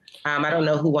 I don't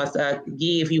know who wants to,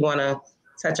 Guy, if you want to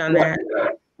touch on that.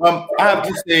 I have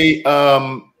to say,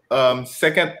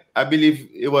 second, I believe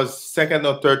it was second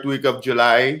or third week of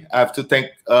July. I have to thank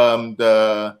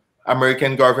the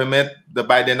American government, the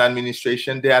Biden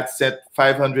administration. They had sent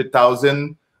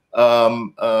 500,000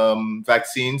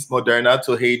 vaccines, Moderna,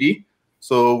 to Haiti,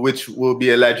 so which will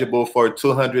be eligible for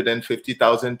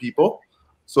 250,000 people.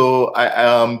 So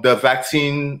the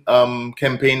vaccine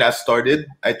campaign has started.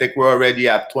 I think we're already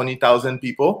at 20,000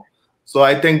 people. So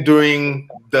I think during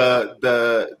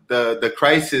the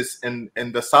crisis in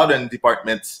the southern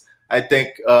departments, I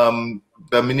think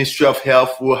the Ministry of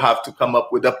Health will have to come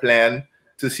up with a plan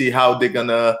to see how they're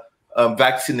gonna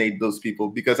vaccinate those people.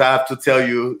 Because I have to tell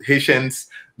you, Haitians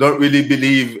don't really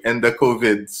believe in the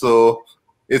COVID. So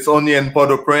it's only in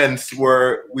Port-au-Prince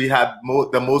where we had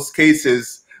the most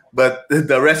cases, but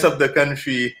the rest of the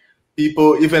country,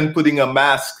 people even putting a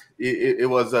mask, it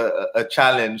was a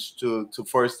challenge to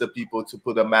force the people to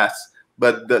put a mask.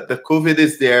 But the COVID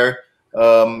is there.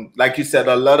 Like you said,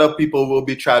 a lot of people will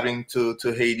be traveling to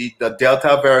Haiti. The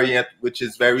Delta variant, which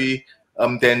is very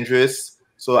dangerous.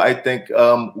 So I think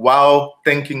while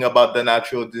thinking about the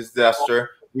natural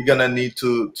disaster, we're gonna need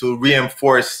to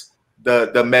reinforce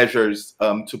the measures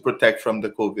to protect from the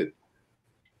COVID.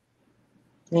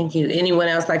 Thank you. Anyone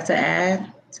else like to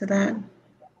add to that?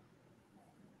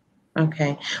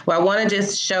 Okay. Well, I want to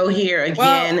just show here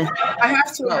again. Well, I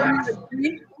have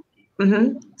to.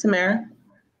 Tamara?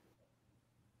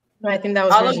 No, I think that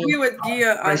was I'll Raygine. agree with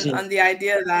Gia on the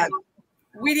idea that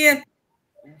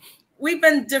we've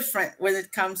been different when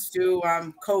it comes to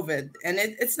COVID. And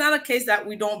it's not a case that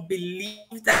we don't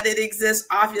believe that it exists.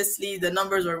 Obviously, the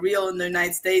numbers are real in the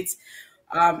United States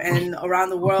and around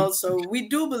the world. So we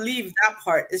do believe that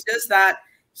part. It's just that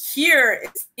here,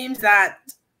 it seems that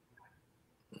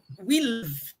we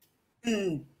live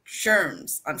in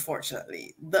germs,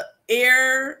 unfortunately. The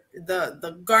air,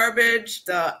 the garbage,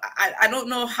 I don't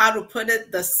know how to put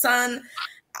it, the sun.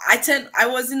 I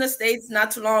was in the States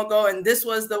not too long ago, and this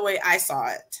was the way I saw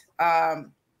it.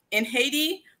 In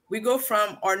Haiti, we go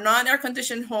from our non-air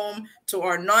conditioned home to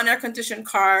our non-air conditioned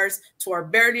cars to our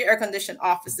barely air conditioned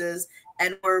offices,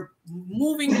 and we're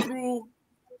moving through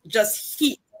just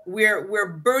heat.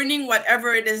 We're burning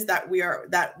whatever it is that we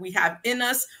have in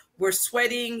us. We're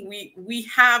sweating.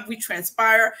 We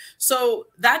transpire. So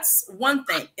that's one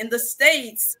thing. In the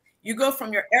States, you go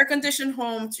from your air-conditioned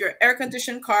home to your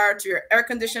air-conditioned car to your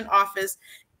air-conditioned office,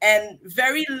 and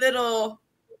very little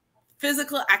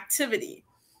physical activity.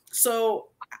 So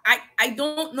I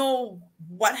don't know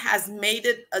what has made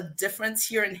it a difference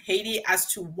here in Haiti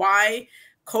as to why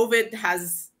COVID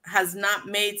has not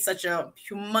made such a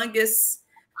humongous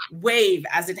wave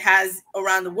as it has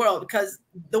around the world. Because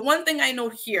the one thing I know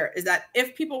here is that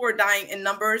if people were dying in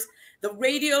numbers, the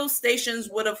radio stations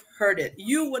would have heard it.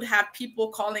 You would have people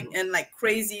calling in like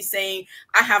crazy saying,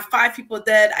 I have 5 people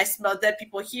dead. I smell dead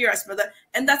people here. I smell that.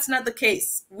 And that's not the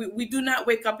case. We do not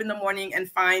wake up in the morning and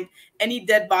find any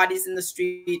dead bodies in the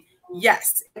street.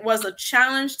 Yes, it was a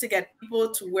challenge to get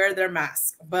people to wear their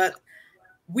masks, but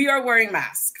we are wearing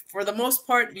masks. For the most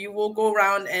part, you will go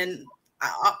around and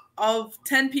of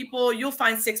 10 people, you'll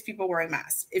find 6 people wearing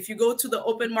masks. If you go to the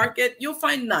open market, you'll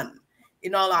find none.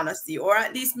 in all honesty, or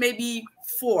at least maybe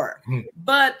 4.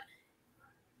 But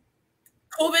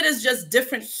COVID is just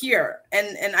different here.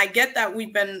 And I get that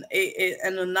we've been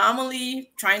an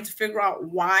anomaly trying to figure out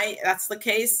why that's the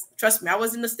case. Trust me, I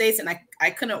was in the States and I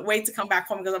couldn't wait to come back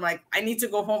home because I'm like, I need to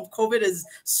go home. COVID is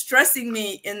stressing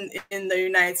me in the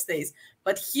United States.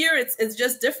 But here it's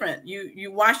just different.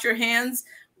 You wash your hands.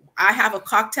 I have a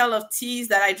cocktail of teas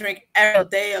that I drink every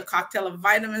day, a cocktail of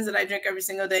vitamins that I drink every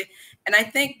single day. And I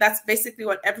think that's basically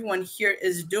what everyone here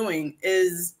is doing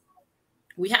is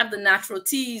we have the natural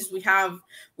teas, we have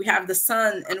the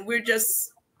sun, and we're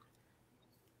just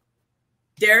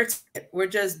there. We're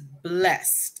just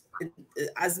blessed.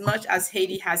 As much as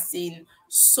Haiti has seen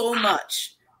so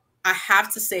much, I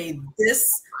have to say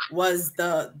this was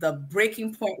the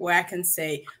breaking point where I can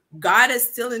say God is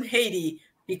still in Haiti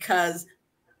because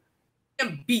we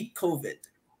can beat COVID,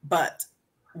 but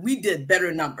we did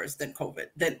better numbers than COVID,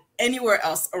 than anywhere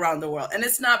else around the world. And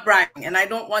it's not bragging. And I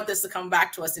don't want this to come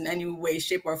back to us in any way,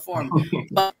 shape, or form.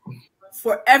 But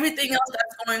for everything else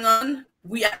that's going on,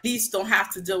 we at least don't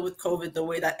have to deal with COVID the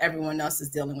way that everyone else is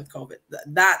dealing with COVID.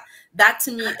 That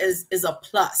to me is a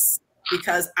plus,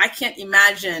 because I can't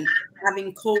imagine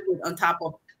having COVID on top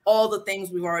of all the things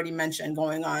we've already mentioned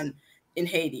going on in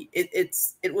Haiti.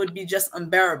 It would be just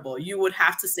unbearable. You would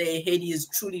have to say Haiti is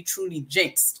truly, truly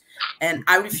jinxed. And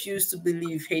I refuse to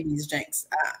believe Haiti is jinxed.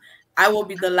 I will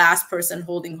be the last person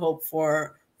holding hope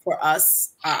for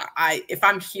us. If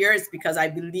I'm here, it's because I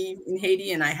believe in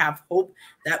Haiti and I have hope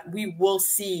that we will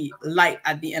see light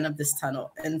at the end of this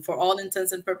tunnel. And for all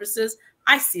intents and purposes,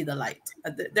 I see the light.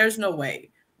 There's no way.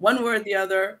 One way or the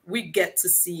other, we get to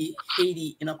see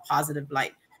Haiti in a positive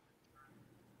light.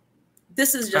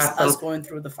 This is just us going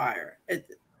through the fire.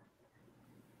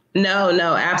 No,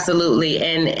 absolutely.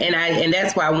 And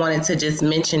that's why I wanted to just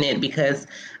mention it, because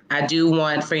I do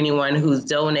want for anyone who's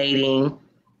donating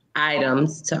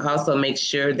items to also make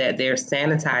sure that they're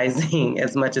sanitizing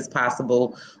as much as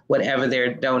possible, whatever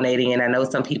they're donating. And I know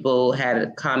some people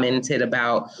had commented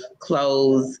about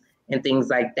clothes and things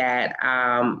like that.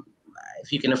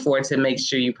 If you can afford to make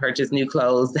sure you purchase new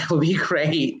clothes, that would be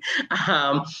great.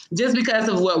 Just because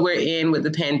of what we're in with the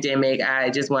pandemic,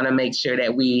 I just want to make sure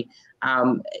that we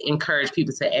encourage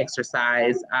people to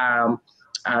exercise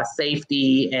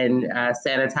safety and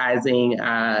sanitizing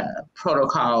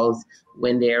protocols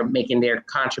when they're making their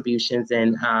contributions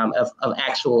and of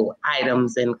actual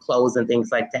items and clothes and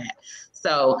things like that.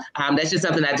 So that's just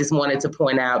something I just wanted to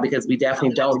point out, because we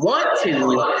definitely don't want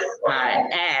to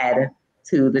add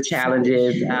to the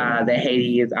challenges that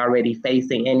Haiti is already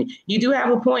facing. And you do have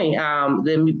a point.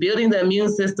 Building the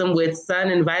immune system with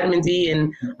sun and vitamin D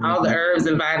and all the herbs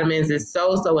and vitamins is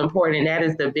so important. And that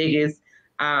is the biggest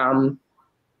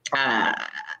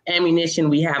ammunition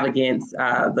we have against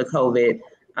the COVID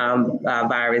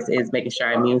virus, is making sure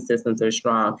our immune systems are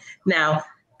strong. Now,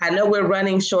 I know we're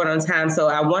running short on time, so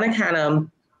I want to kind of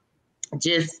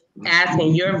just ask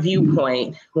in your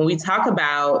viewpoint, when we talk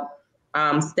about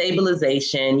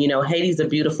stabilization, Haiti's a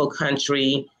beautiful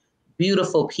country,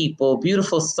 beautiful people,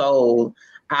 beautiful soul.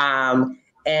 And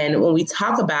when we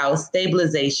talk about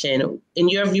stabilization, in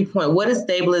your viewpoint, what does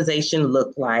stabilization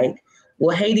look like?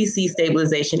 Will Haiti see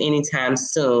stabilization anytime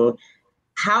soon?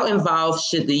 How involved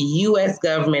should the U.S.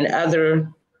 government,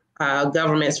 other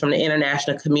governments from the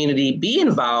international community be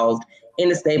involved in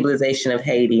the stabilization of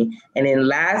Haiti? And then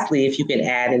lastly, if you could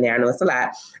add in there, I know it's a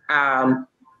lot,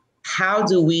 how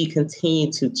do we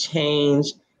continue to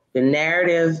change the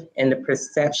narrative and the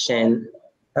perception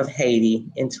of Haiti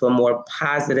into a more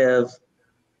positive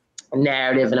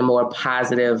narrative and a more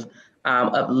positive,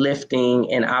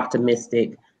 uplifting and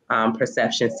optimistic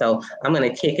perception? So I'm going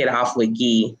to kick it off with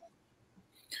Guy.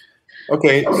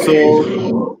 Okay,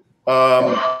 so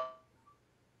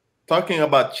talking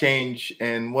about change,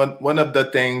 and one of the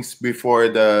things before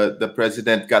the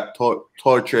president got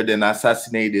tortured and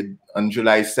assassinated on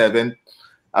July 7th,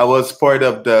 I was part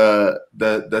of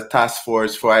the task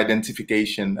force for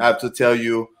identification. I have to tell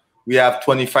you, we have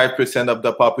 25% of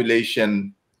the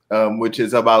population, which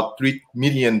is about 3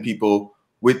 million people,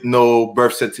 with no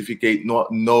birth certificate,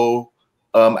 no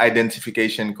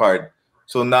identification card.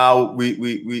 So now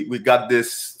we got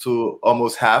this to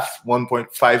almost half,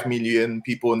 1.5 million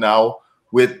people now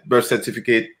with birth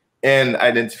certificate and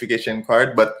identification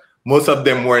card, but most of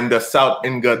them were in the south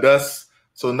in Gadas.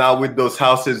 So now with those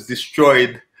houses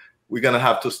destroyed, we're gonna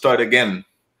have to start again.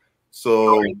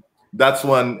 So that's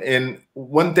one. And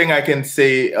one thing I can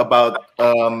say about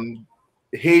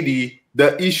Haiti,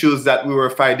 the issues that we were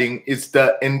fighting is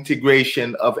the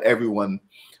integration of everyone.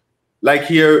 Like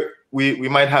here, we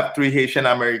might have 3 Haitian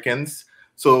Americans.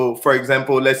 So, for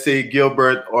example, let's say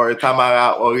Gilbert or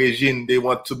Tamara or Raygine, they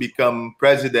want to become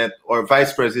president or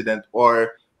vice president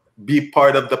or be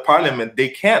part of the parliament. They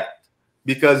can't,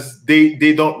 because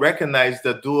they don't recognize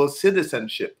the dual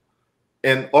citizenship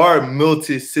and or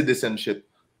multi-citizenship.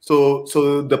 So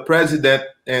the president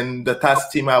and the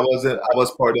task team I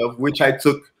was part of, which I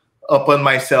took upon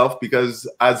myself, because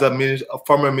as a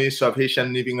former minister of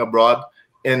Haitian living abroad,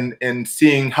 and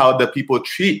seeing how the people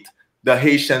treat the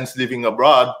Haitians living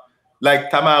abroad,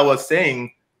 like Tamara was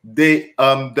saying, they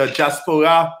the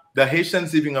diaspora, the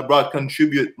Haitians living abroad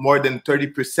contribute more than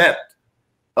 30%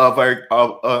 of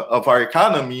our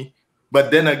economy,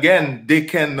 but then again, they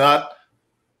cannot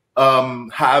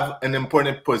have an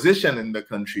important position in the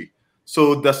country.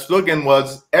 So the slogan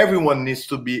was, everyone needs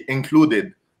to be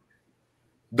included.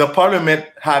 The parliament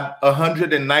had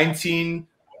 119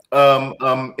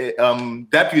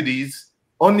 deputies,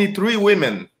 only 3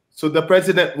 women. So the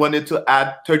president wanted to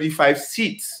add 35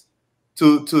 seats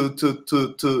to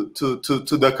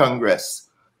the Congress.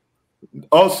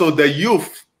 Also, the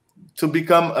youth, to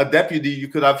become a deputy, you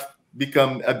could have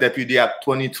become a deputy at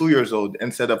 22 years old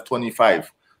instead of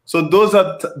 25. So those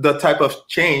are the type of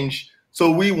change.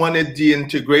 So we wanted the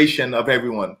integration of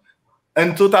everyone.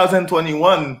 In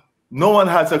 2021, no one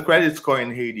has a credit score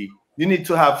in Haiti. You need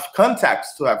to have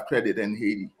contacts to have credit in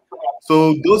Haiti.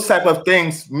 So those type of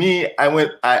things,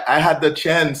 I had the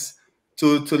chance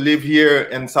to live here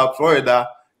in South Florida,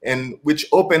 and which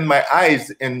opened my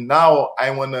eyes. And now I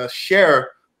want to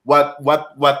share what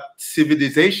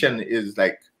civilization is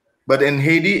like. But in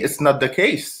Haiti, it's not the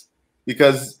case,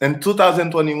 because in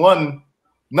 2021,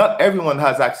 not everyone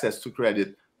has access to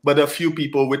credit, but a few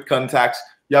people with contacts.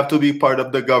 You have to be part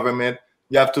of the government.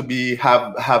 You have to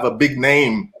have a big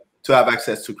name to have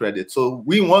access to credit. So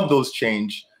we want those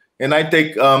change. And I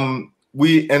think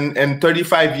we in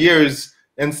 35 years,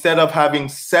 instead of having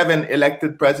 7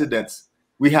 elected presidents,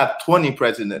 we have 20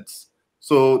 presidents.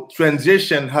 So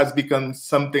transition has become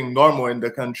something normal in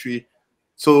the country.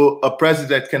 So a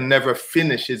president can never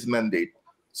finish his mandate.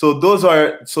 So those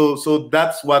are so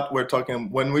that's what we're talking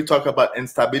when we talk about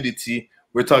instability.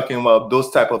 We're talking about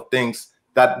those type of things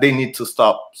that they need to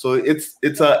stop. So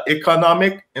it's a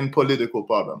economic and political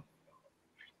problem.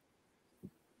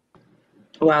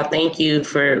 Well, thank you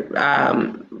for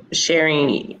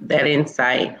sharing that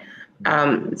insight.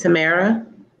 Tamara?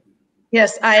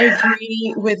 Yes, I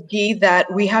agree with Guy that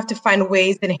we have to find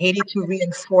ways in Haiti to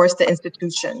reinforce the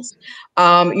institutions,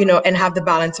 and have the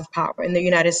balance of power. In the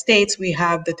United States, we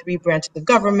have the 3 branches of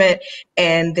government,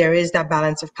 and there is that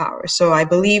balance of power. So I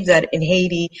believe that in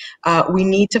Haiti, we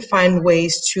need to find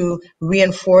ways to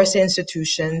reinforce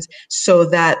institutions so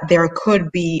that there could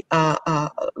be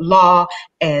law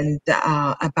and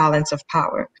a balance of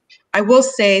power. I will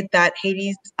say that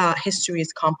Haiti's history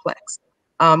is complex.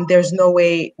 There's no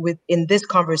way within this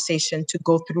conversation to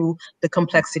go through the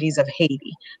complexities of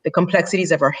Haiti, the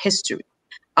complexities of our history,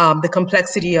 the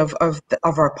complexity of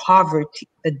our poverty,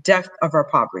 the depth of our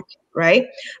poverty, right?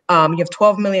 You have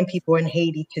 12 million people in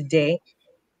Haiti today.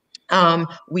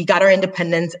 We got our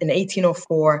independence in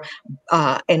 1804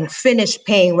 and finished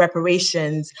paying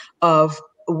reparations of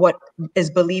what is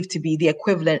believed to be the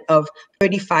equivalent of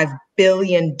 $35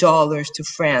 billion to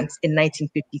France in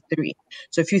 1953.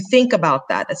 So if you think about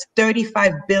that, that's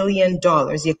 $35 billion.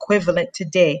 The equivalent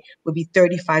today would be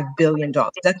 $35 billion.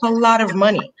 That's a lot of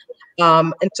money.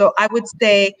 And so I would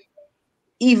say,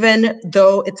 even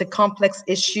though it's a complex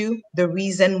issue, the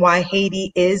reason why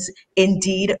Haiti is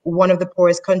indeed one of the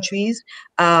poorest countries,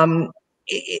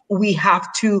 we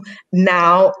have to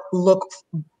now look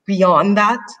beyond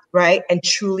that, right? And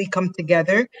truly come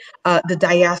together. The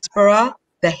diaspora,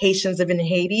 the Haitians living in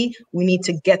Haiti, we need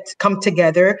to come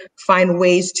together, find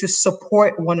ways to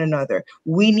support one another.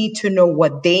 We need to know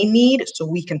what they need so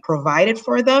we can provide it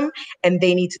for them. And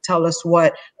they need to tell us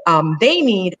what they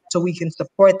need so we can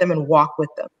support them and walk with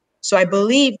them. So I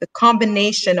believe the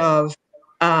combination of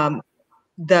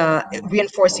the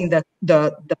reinforcing the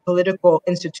political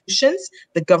institutions,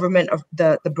 the government of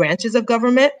the branches of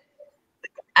government,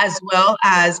 as well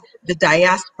as the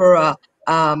diaspora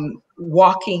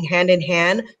walking hand in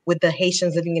hand with the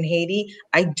Haitians living in Haiti,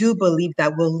 I do believe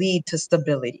that will lead to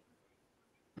stability.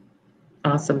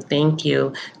 Awesome, thank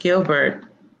you. Gilbert?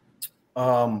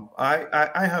 I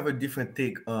have a different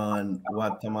take on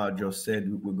what Tamara just said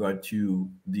with regard to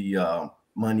the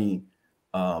money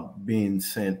being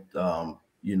sent,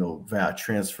 via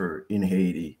transfer in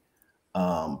Haiti,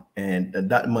 and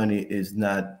that money is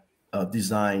not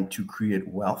designed to create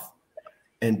wealth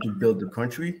and to build the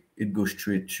country. It goes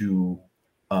straight to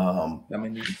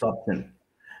consumption,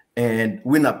 and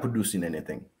we're not producing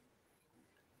anything.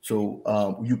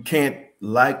 So you can't,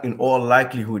 like, in all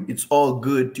likelihood, it's all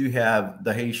good to have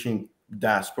the Haitian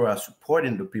diaspora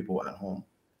supporting the people at home.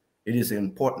 It is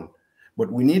important,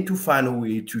 but we need to find a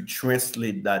way to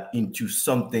translate that into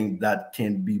something that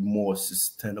can be more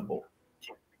sustainable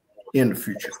in the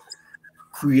future,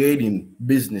 creating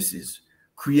businesses,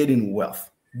 creating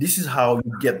wealth. This is how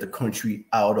you get the country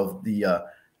out of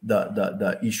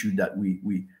the issue that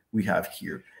we have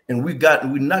here. And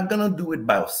we're not gonna do it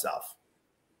by ourselves.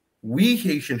 We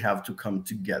Haitian have to come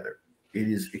together. It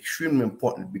is extremely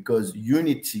important because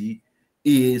unity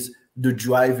is the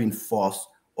driving force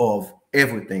of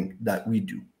everything that we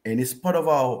do, and it's part of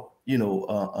our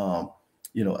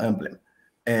emblem.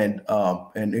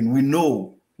 And we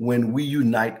know when we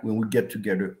unite, when we get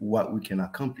together, what we can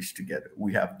accomplish together.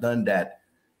 We have done that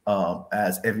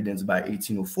as evidenced by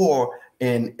 1804.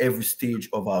 And every stage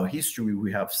of our history,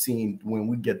 we have seen when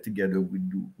we get together,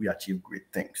 we achieve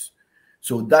great things.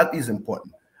 So that is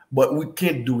important, but we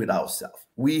can't do it ourselves.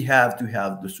 We have to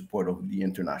have the support of the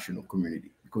international community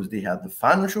because they have the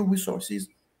financial resources,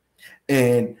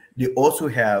 and they also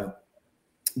have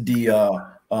the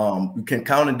you can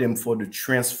count on them for the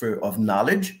transfer of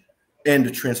knowledge and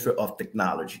the transfer of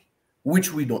technology,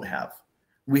 which we don't have.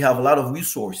 We have a lot of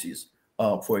resources,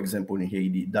 for example, in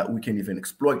Haiti, that we can even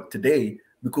exploit today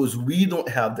because we don't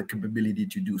have the capability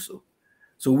to do so.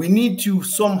 So we need to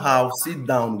somehow sit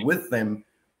down with them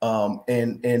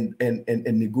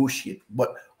and negotiate.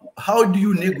 But how do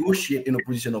you negotiate in a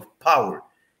position of power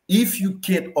if you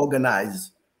can't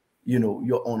organize,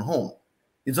 your own home?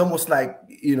 It's almost like,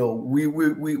 you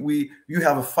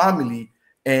have a family,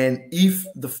 and if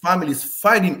the family is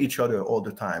fighting each other all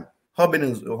the time, husband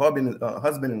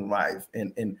and wife,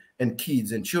 and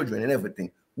kids and children and everything,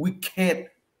 we can't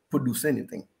produce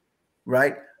anything,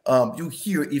 right? You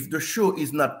hear, if the show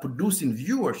is not producing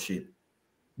viewership,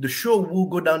 the show will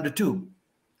go down the tube.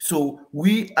 So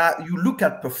you look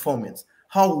at performance,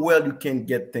 how well you can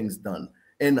get things done,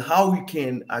 and how you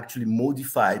can actually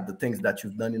modify the things that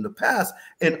you've done in the past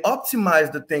and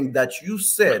optimize the thing that you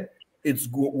said it's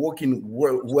working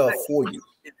well for you.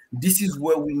 This is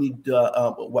where we need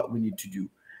what we need to do.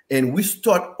 And we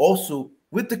start also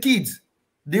with the kids.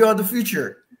 They are the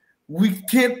future. We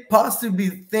can't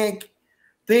possibly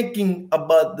thinking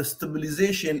about the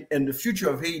stabilization and the future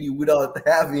of Haiti without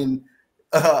having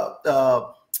a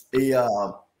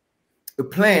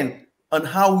plan on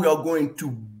how we are going to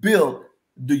build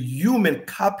the human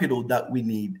capital that we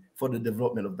need for the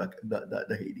development of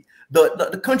the Haiti.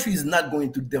 The country is not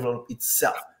going to develop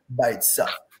itself by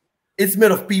itself. It's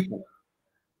made of people.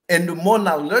 And the more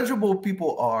knowledgeable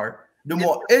people are, the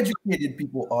more educated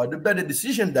people are, the better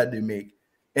decision that they make,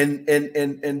 and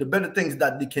the better things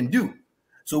that they can do.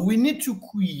 So we need to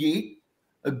create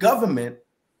a government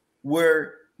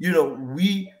where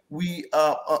we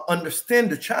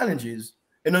understand the challenges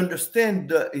and understand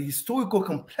the historical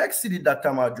complexity that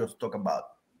Tamara just talked about.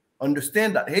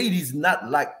 Understand that Haiti is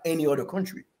not like any other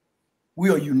country.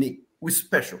 We are unique. We're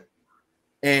special,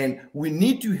 and we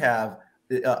need to have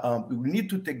we need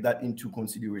to take that into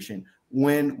consideration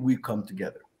when we come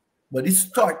together. But it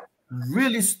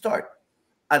really start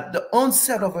at the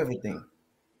onset of everything.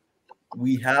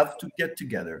 We have to get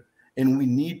together, and we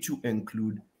need to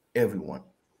include everyone,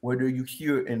 whether you're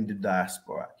here in the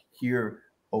diaspora, here,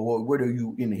 or whether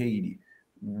you in Haiti,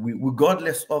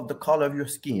 regardless of the color of your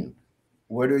skin,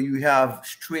 whether you have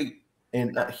straight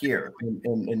and hair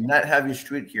and not having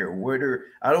straight hair, whether,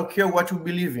 I don't care what you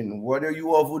believe in, whether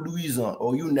you are Vaudouisan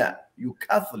or you not, you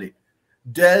Catholic,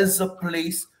 there's a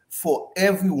place for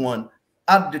everyone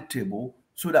at the table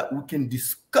so that we can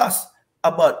discuss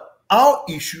about our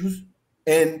issues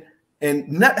and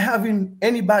not having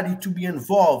anybody to be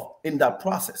involved in that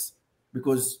process.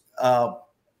 Because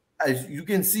as you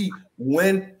can see,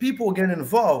 when people get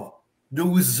involved, the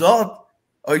result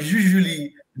are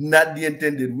usually not the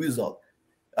intended result.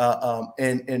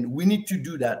 And we need to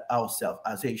do that ourselves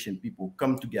as Haitian people,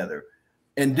 come together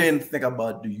and then think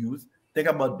about the youth, think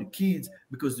about the kids,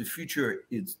 because the future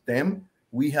is them.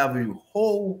 We have a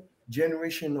whole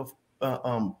generation of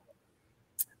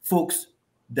folks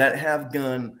that have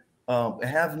gone,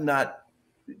 has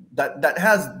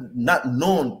not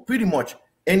known pretty much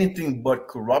anything but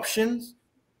corruptions,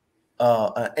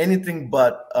 anything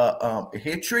but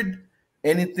hatred,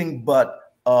 anything but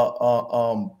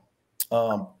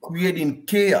creating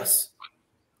chaos.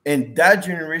 And that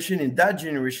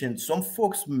generation, some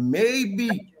folks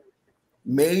maybe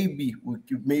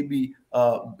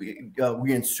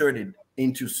reinserted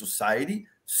into society.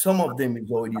 Some of them is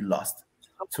already lost.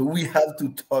 So we have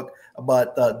to talk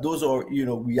about those are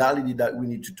reality that we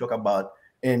need to talk about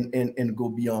and go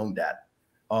beyond that.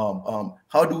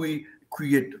 How do we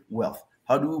create wealth?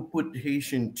 How do we put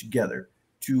Haitian together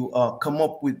to come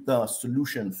up with a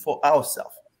solution for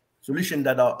ourselves? Solutions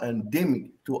that are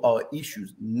endemic to our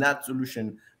issues, not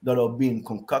solutions that are being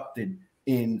concocted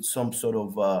in some sort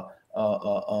of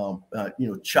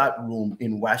chat room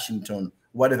in Washington,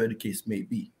 whatever the case may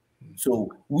be.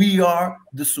 So we are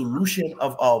the solution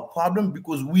of our problem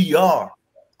because we are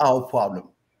our problem.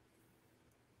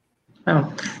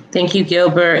 Oh, thank you,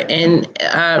 Gilbert. And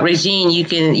Raygine,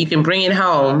 you can bring it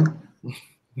home.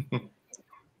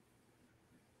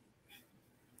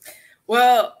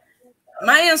 Well,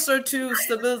 my answer to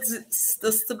the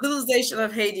stabilization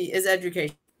of Haiti is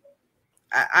education.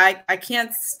 I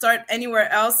can't start anywhere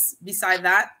else beside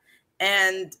that.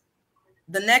 And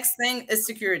the next thing is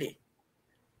security.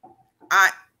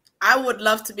 I would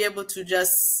love to be able to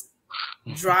just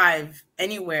drive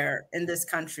anywhere in this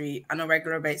country on a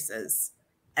regular basis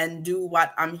and do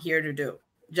what I'm here to do.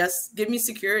 Just give me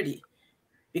security,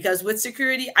 because with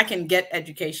security, I can get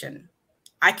education.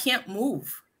 I can't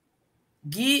move.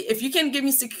 Guy, if you can give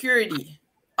me security,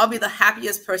 I'll be the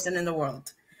happiest person in the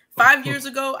world. 5 years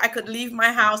ago, I could leave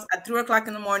my house at 3 o'clock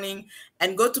in the morning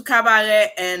and go to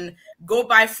Cabaret and go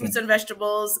buy fruits and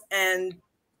vegetables and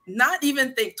not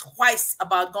even think twice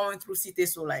about going through Cité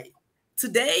Soleil.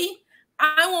 Today,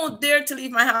 I won't dare to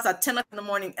leave my house at 10 o'clock in the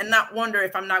morning and not wonder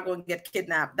if I'm not going to get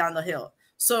kidnapped down the hill.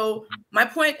 So my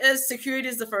point is security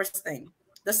is the first thing.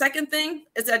 The second thing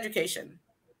is education.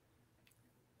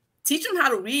 Teach them how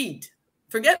to read.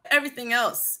 Forget everything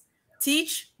else.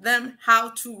 Teach them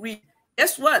how to read.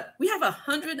 Guess what? We have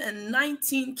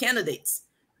 119 candidates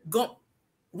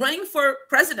running for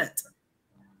president.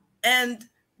 And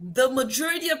the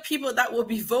majority of people that will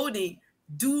be voting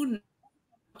do not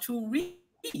know to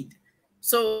read.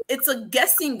 So it's a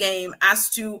guessing game as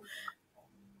to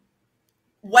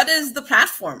what is the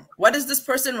platform? What is this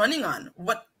person running on?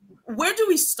 Where do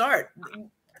we start?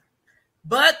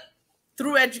 But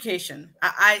through education.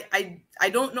 I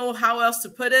don't know how else to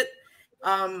put it.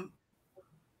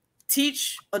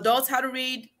 Teach adults how to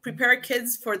read, prepare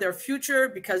kids for their future,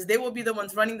 because they will be the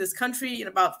ones running this country in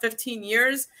about 15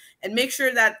 years, and make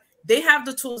sure that they have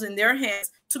the tools in their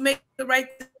hands to make the right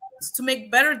decisions, to make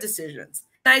better decisions.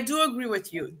 And I do agree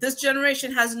with you. This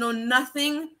generation has known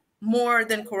nothing more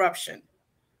than corruption.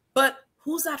 But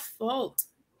who's at fault?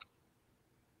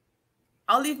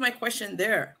 I'll leave my question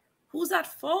there. Who's at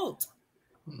fault?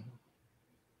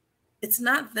 It's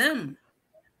not them.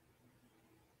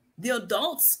 The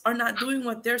adults are not doing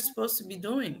what they're supposed to be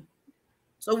doing.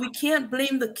 So we can't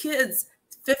blame the kids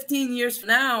 15 years from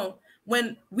now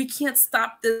when we can't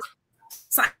stop this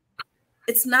cycle.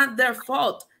 It's not their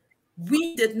fault.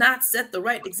 We did not set the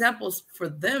right examples for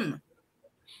them.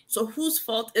 So whose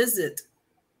fault is it?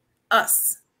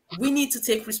 Us. We need to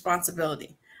take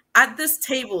responsibility. At this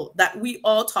table that we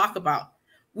all talk about,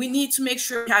 we need to make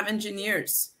sure we have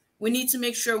engineers. We need to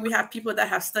make sure we have people that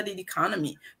have studied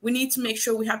economy. We need to make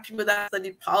sure we have people that have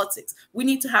studied politics. We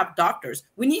need to have doctors.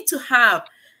 We need to have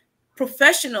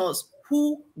professionals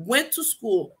who went to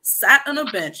school, sat on a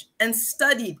bench, and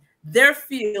studied their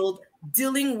field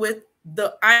dealing with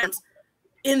the items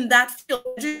in that field.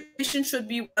 Education should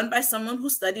be run by someone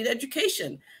who studied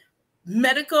education.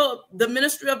 The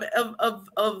Ministry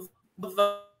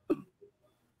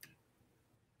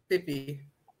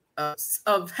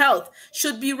of Health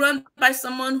should be run by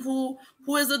someone who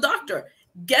is a doctor.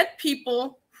 Get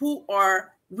people who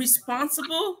are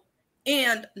responsible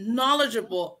and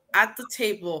knowledgeable at the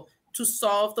table to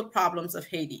solve the problems of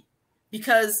Haiti.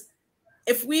 Because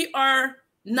if we are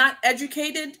not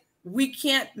educated, we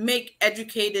can't make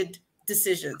educated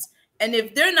decisions. And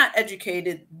if they're not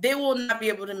educated, they will not be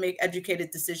able to make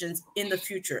educated decisions in the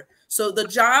future. So the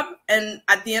job, and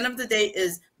at the end of the day,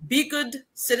 is be good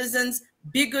citizens,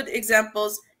 be good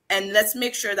examples, and let's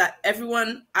make sure that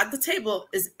everyone at the table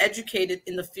is educated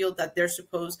in the field that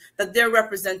they're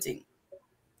representing.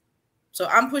 So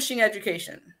I'm pushing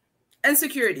education and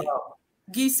security.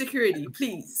 Guy, security,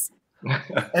 please.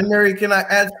 And Mary, can I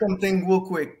add something real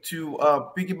quick to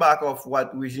piggyback off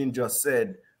what Raygine just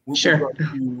said with regard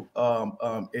to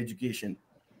education?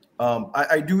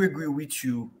 I do agree with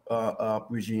you,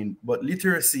 Raygine, but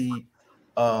literacy,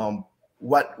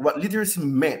 what literacy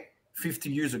meant 50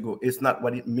 years ago is not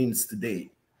what it means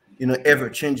today in an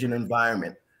ever-changing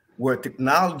environment where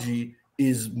technology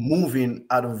is moving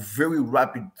at a very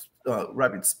rapid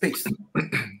space.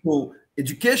 So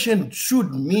education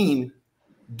should mean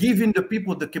giving the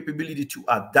people the capability to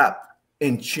adapt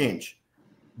and change.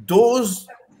 Those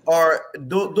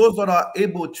that are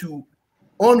able to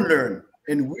unlearn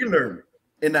and relearn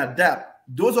and adapt,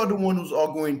 those are the ones who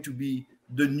are going to be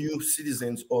the new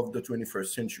citizens of the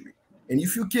 21st century. And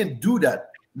if you can't do that,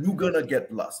 you're gonna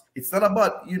get lost. It's not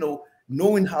about, you know,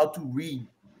 knowing how to read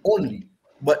only,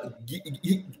 but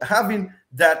having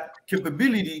that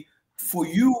capability for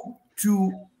you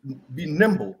to be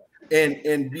nimble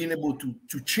and being able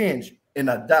to change and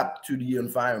adapt to the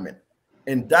environment.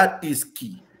 And that is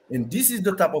key. And this is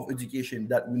the type of education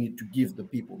that we need to give the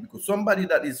people, because somebody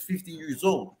that is 50 years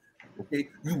old, okay,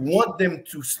 you want them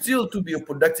to still to be a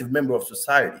productive member of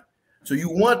society. So you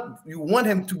want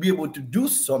him to be able to do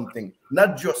something,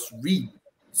 not just read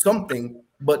something,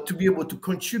 but to be able to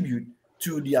contribute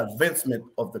to the advancement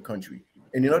of the country.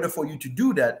 And in order for you to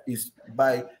do that is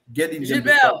by getting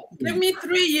Gilbert, give me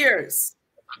 3 years.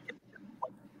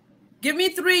 Give me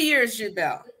 3 years,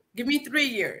 Gilbert. Give me 3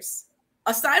 years.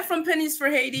 Aside from Pennies for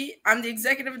Haiti, I'm the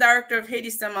executive director of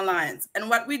Haiti STEM Alliance. And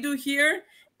what we do here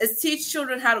is teach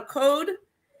children how to code,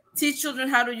 teach children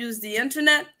how to use the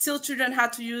internet, teach children how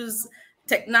to use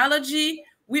technology.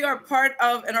 We are part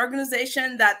of an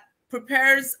organization that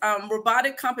prepares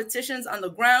robotic competitions on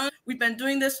the ground. We've been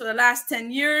doing this for the last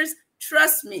 10 years.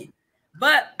 Trust me.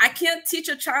 But I can't teach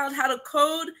a child how to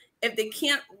code if they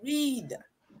can't read.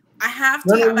 I have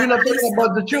to. No, we're not talking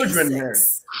about the children here.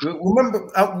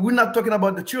 Remember, we're not talking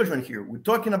about the children here. We're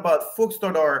talking about folks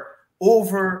that are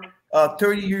over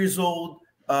 30 years old,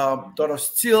 that are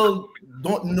still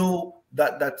don't know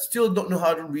that still don't know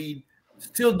how to read,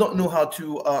 still don't know how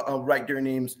to write their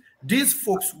names. These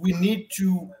folks, we need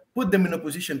to put them in a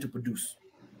position to produce.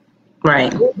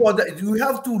 Right. You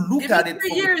have to look at it.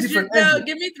 3 years, Gilbert.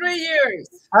 Give me 3 years.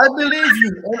 I believe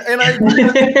you, and I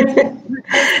believe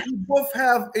we both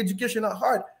have education at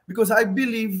heart, because I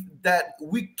believe that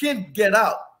we can't get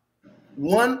out.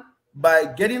 One, by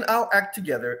getting our act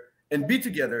together and be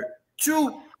together.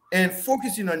 Two, and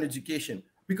focusing on education,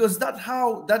 because that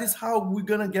is how we're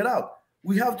gonna get out.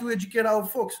 We have to educate our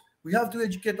folks. We have to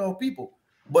educate our people.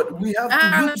 But we have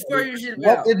to look for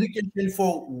what education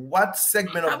for what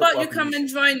segment of the population. How about you come and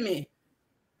join me?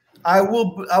 I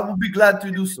will be glad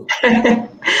to do so.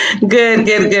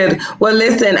 Good. Well,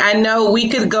 listen, I know we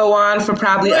could go on for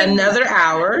probably another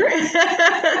hour,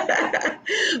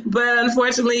 but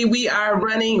unfortunately we have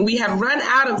run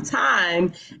out of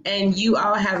time, and you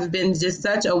all have been just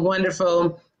such a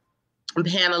wonderful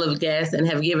panel of guests and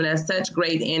have given us such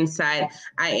great insight.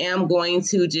 I am going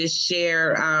to just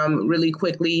share really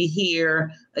quickly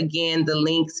here again the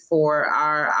links for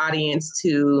our audience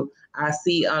to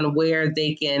see on where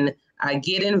they can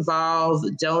get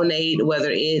involved, donate,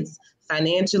 whether it's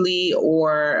financially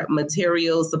or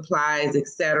materials, supplies,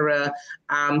 etc.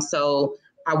 So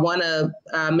I want to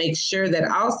make sure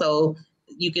that also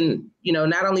you can,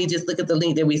 not only just look at the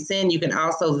link that we send, you can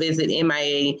also visit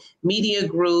MIA Media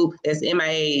Group. That's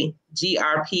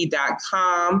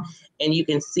MIAGRP.com. And you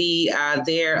can see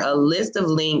there a list of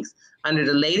links under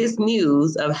the latest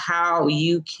news of how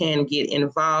you can get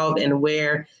involved and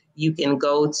where you can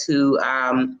go to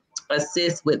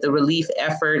assist with the relief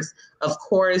efforts. Of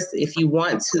course, if you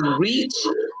want to reach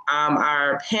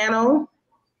our panel,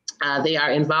 they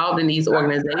are involved in these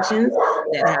organizations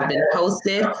that have been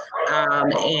posted,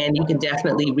 and you can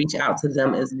definitely reach out to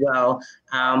them as well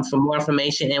for more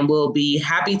information. And we'll be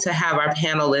happy to have our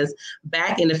panelists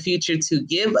back in the future to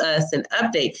give us an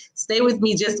update. Stay with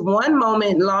me just one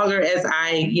moment longer as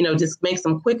I, just make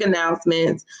some quick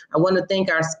announcements. I want to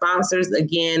thank our sponsors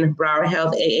again: Broward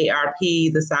Health,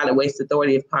 AARP, the Solid Waste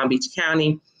Authority of Palm Beach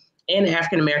County, and the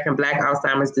African American Black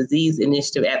Alzheimer's Disease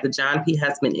Initiative at the John P.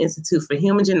 Hussman Institute for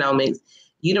Human Genomics,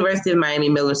 University of Miami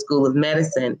Miller School of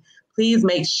Medicine. Please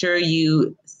make sure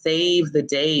you save the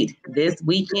date this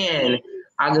weekend,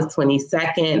 August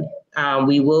 22nd.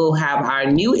 We will have our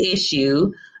new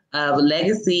issue of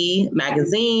Legacy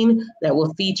magazine that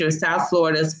will feature South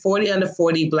Florida's 40 under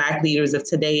 40 Black leaders of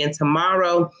today and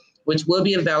tomorrow, which will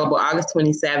be available August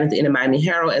 27th in the Miami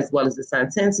Herald as well as the Sun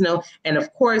Sentinel, and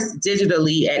of course,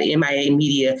 digitally at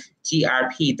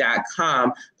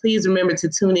MIAMediaGRP.com. Please remember to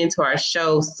tune into our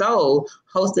show, Soul,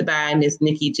 hosted by Ms.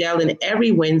 Nikki Jellin,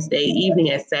 every Wednesday evening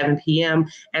at 7 p.m.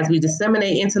 as we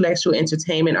disseminate intellectual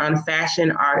entertainment on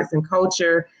fashion, arts and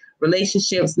culture,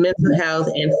 relationships, mental health,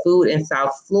 and food in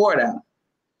South Florida.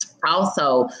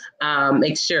 Also,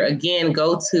 make sure, again,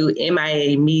 go to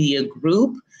MIA Media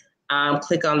Group.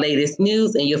 Click on latest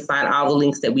news and you'll find all the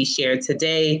links that we shared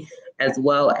today, as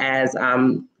well as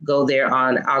go there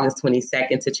on August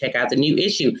 22nd to check out the new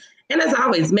issue. And as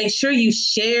always, make sure you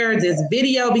share this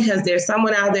video because there's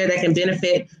someone out there that can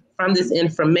benefit from this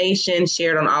information.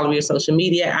 Share it on all of your social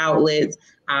media outlets.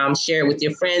 Share it with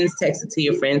your friends, text it to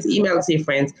your friends, email it to your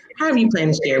friends, however you plan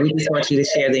to share. We just want you to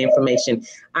share the information.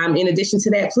 In addition to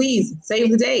that, please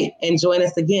save the date and join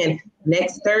us again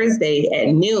next Thursday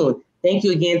at noon. Thank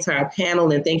you again to our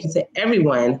panel, and thank you to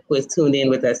everyone who has tuned in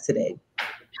with us today.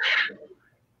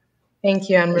 Thank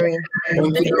you, Anne-Marie.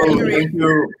 Thank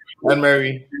you,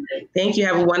 Anne-Marie. Thank you.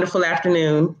 Have a wonderful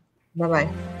afternoon. Bye-bye.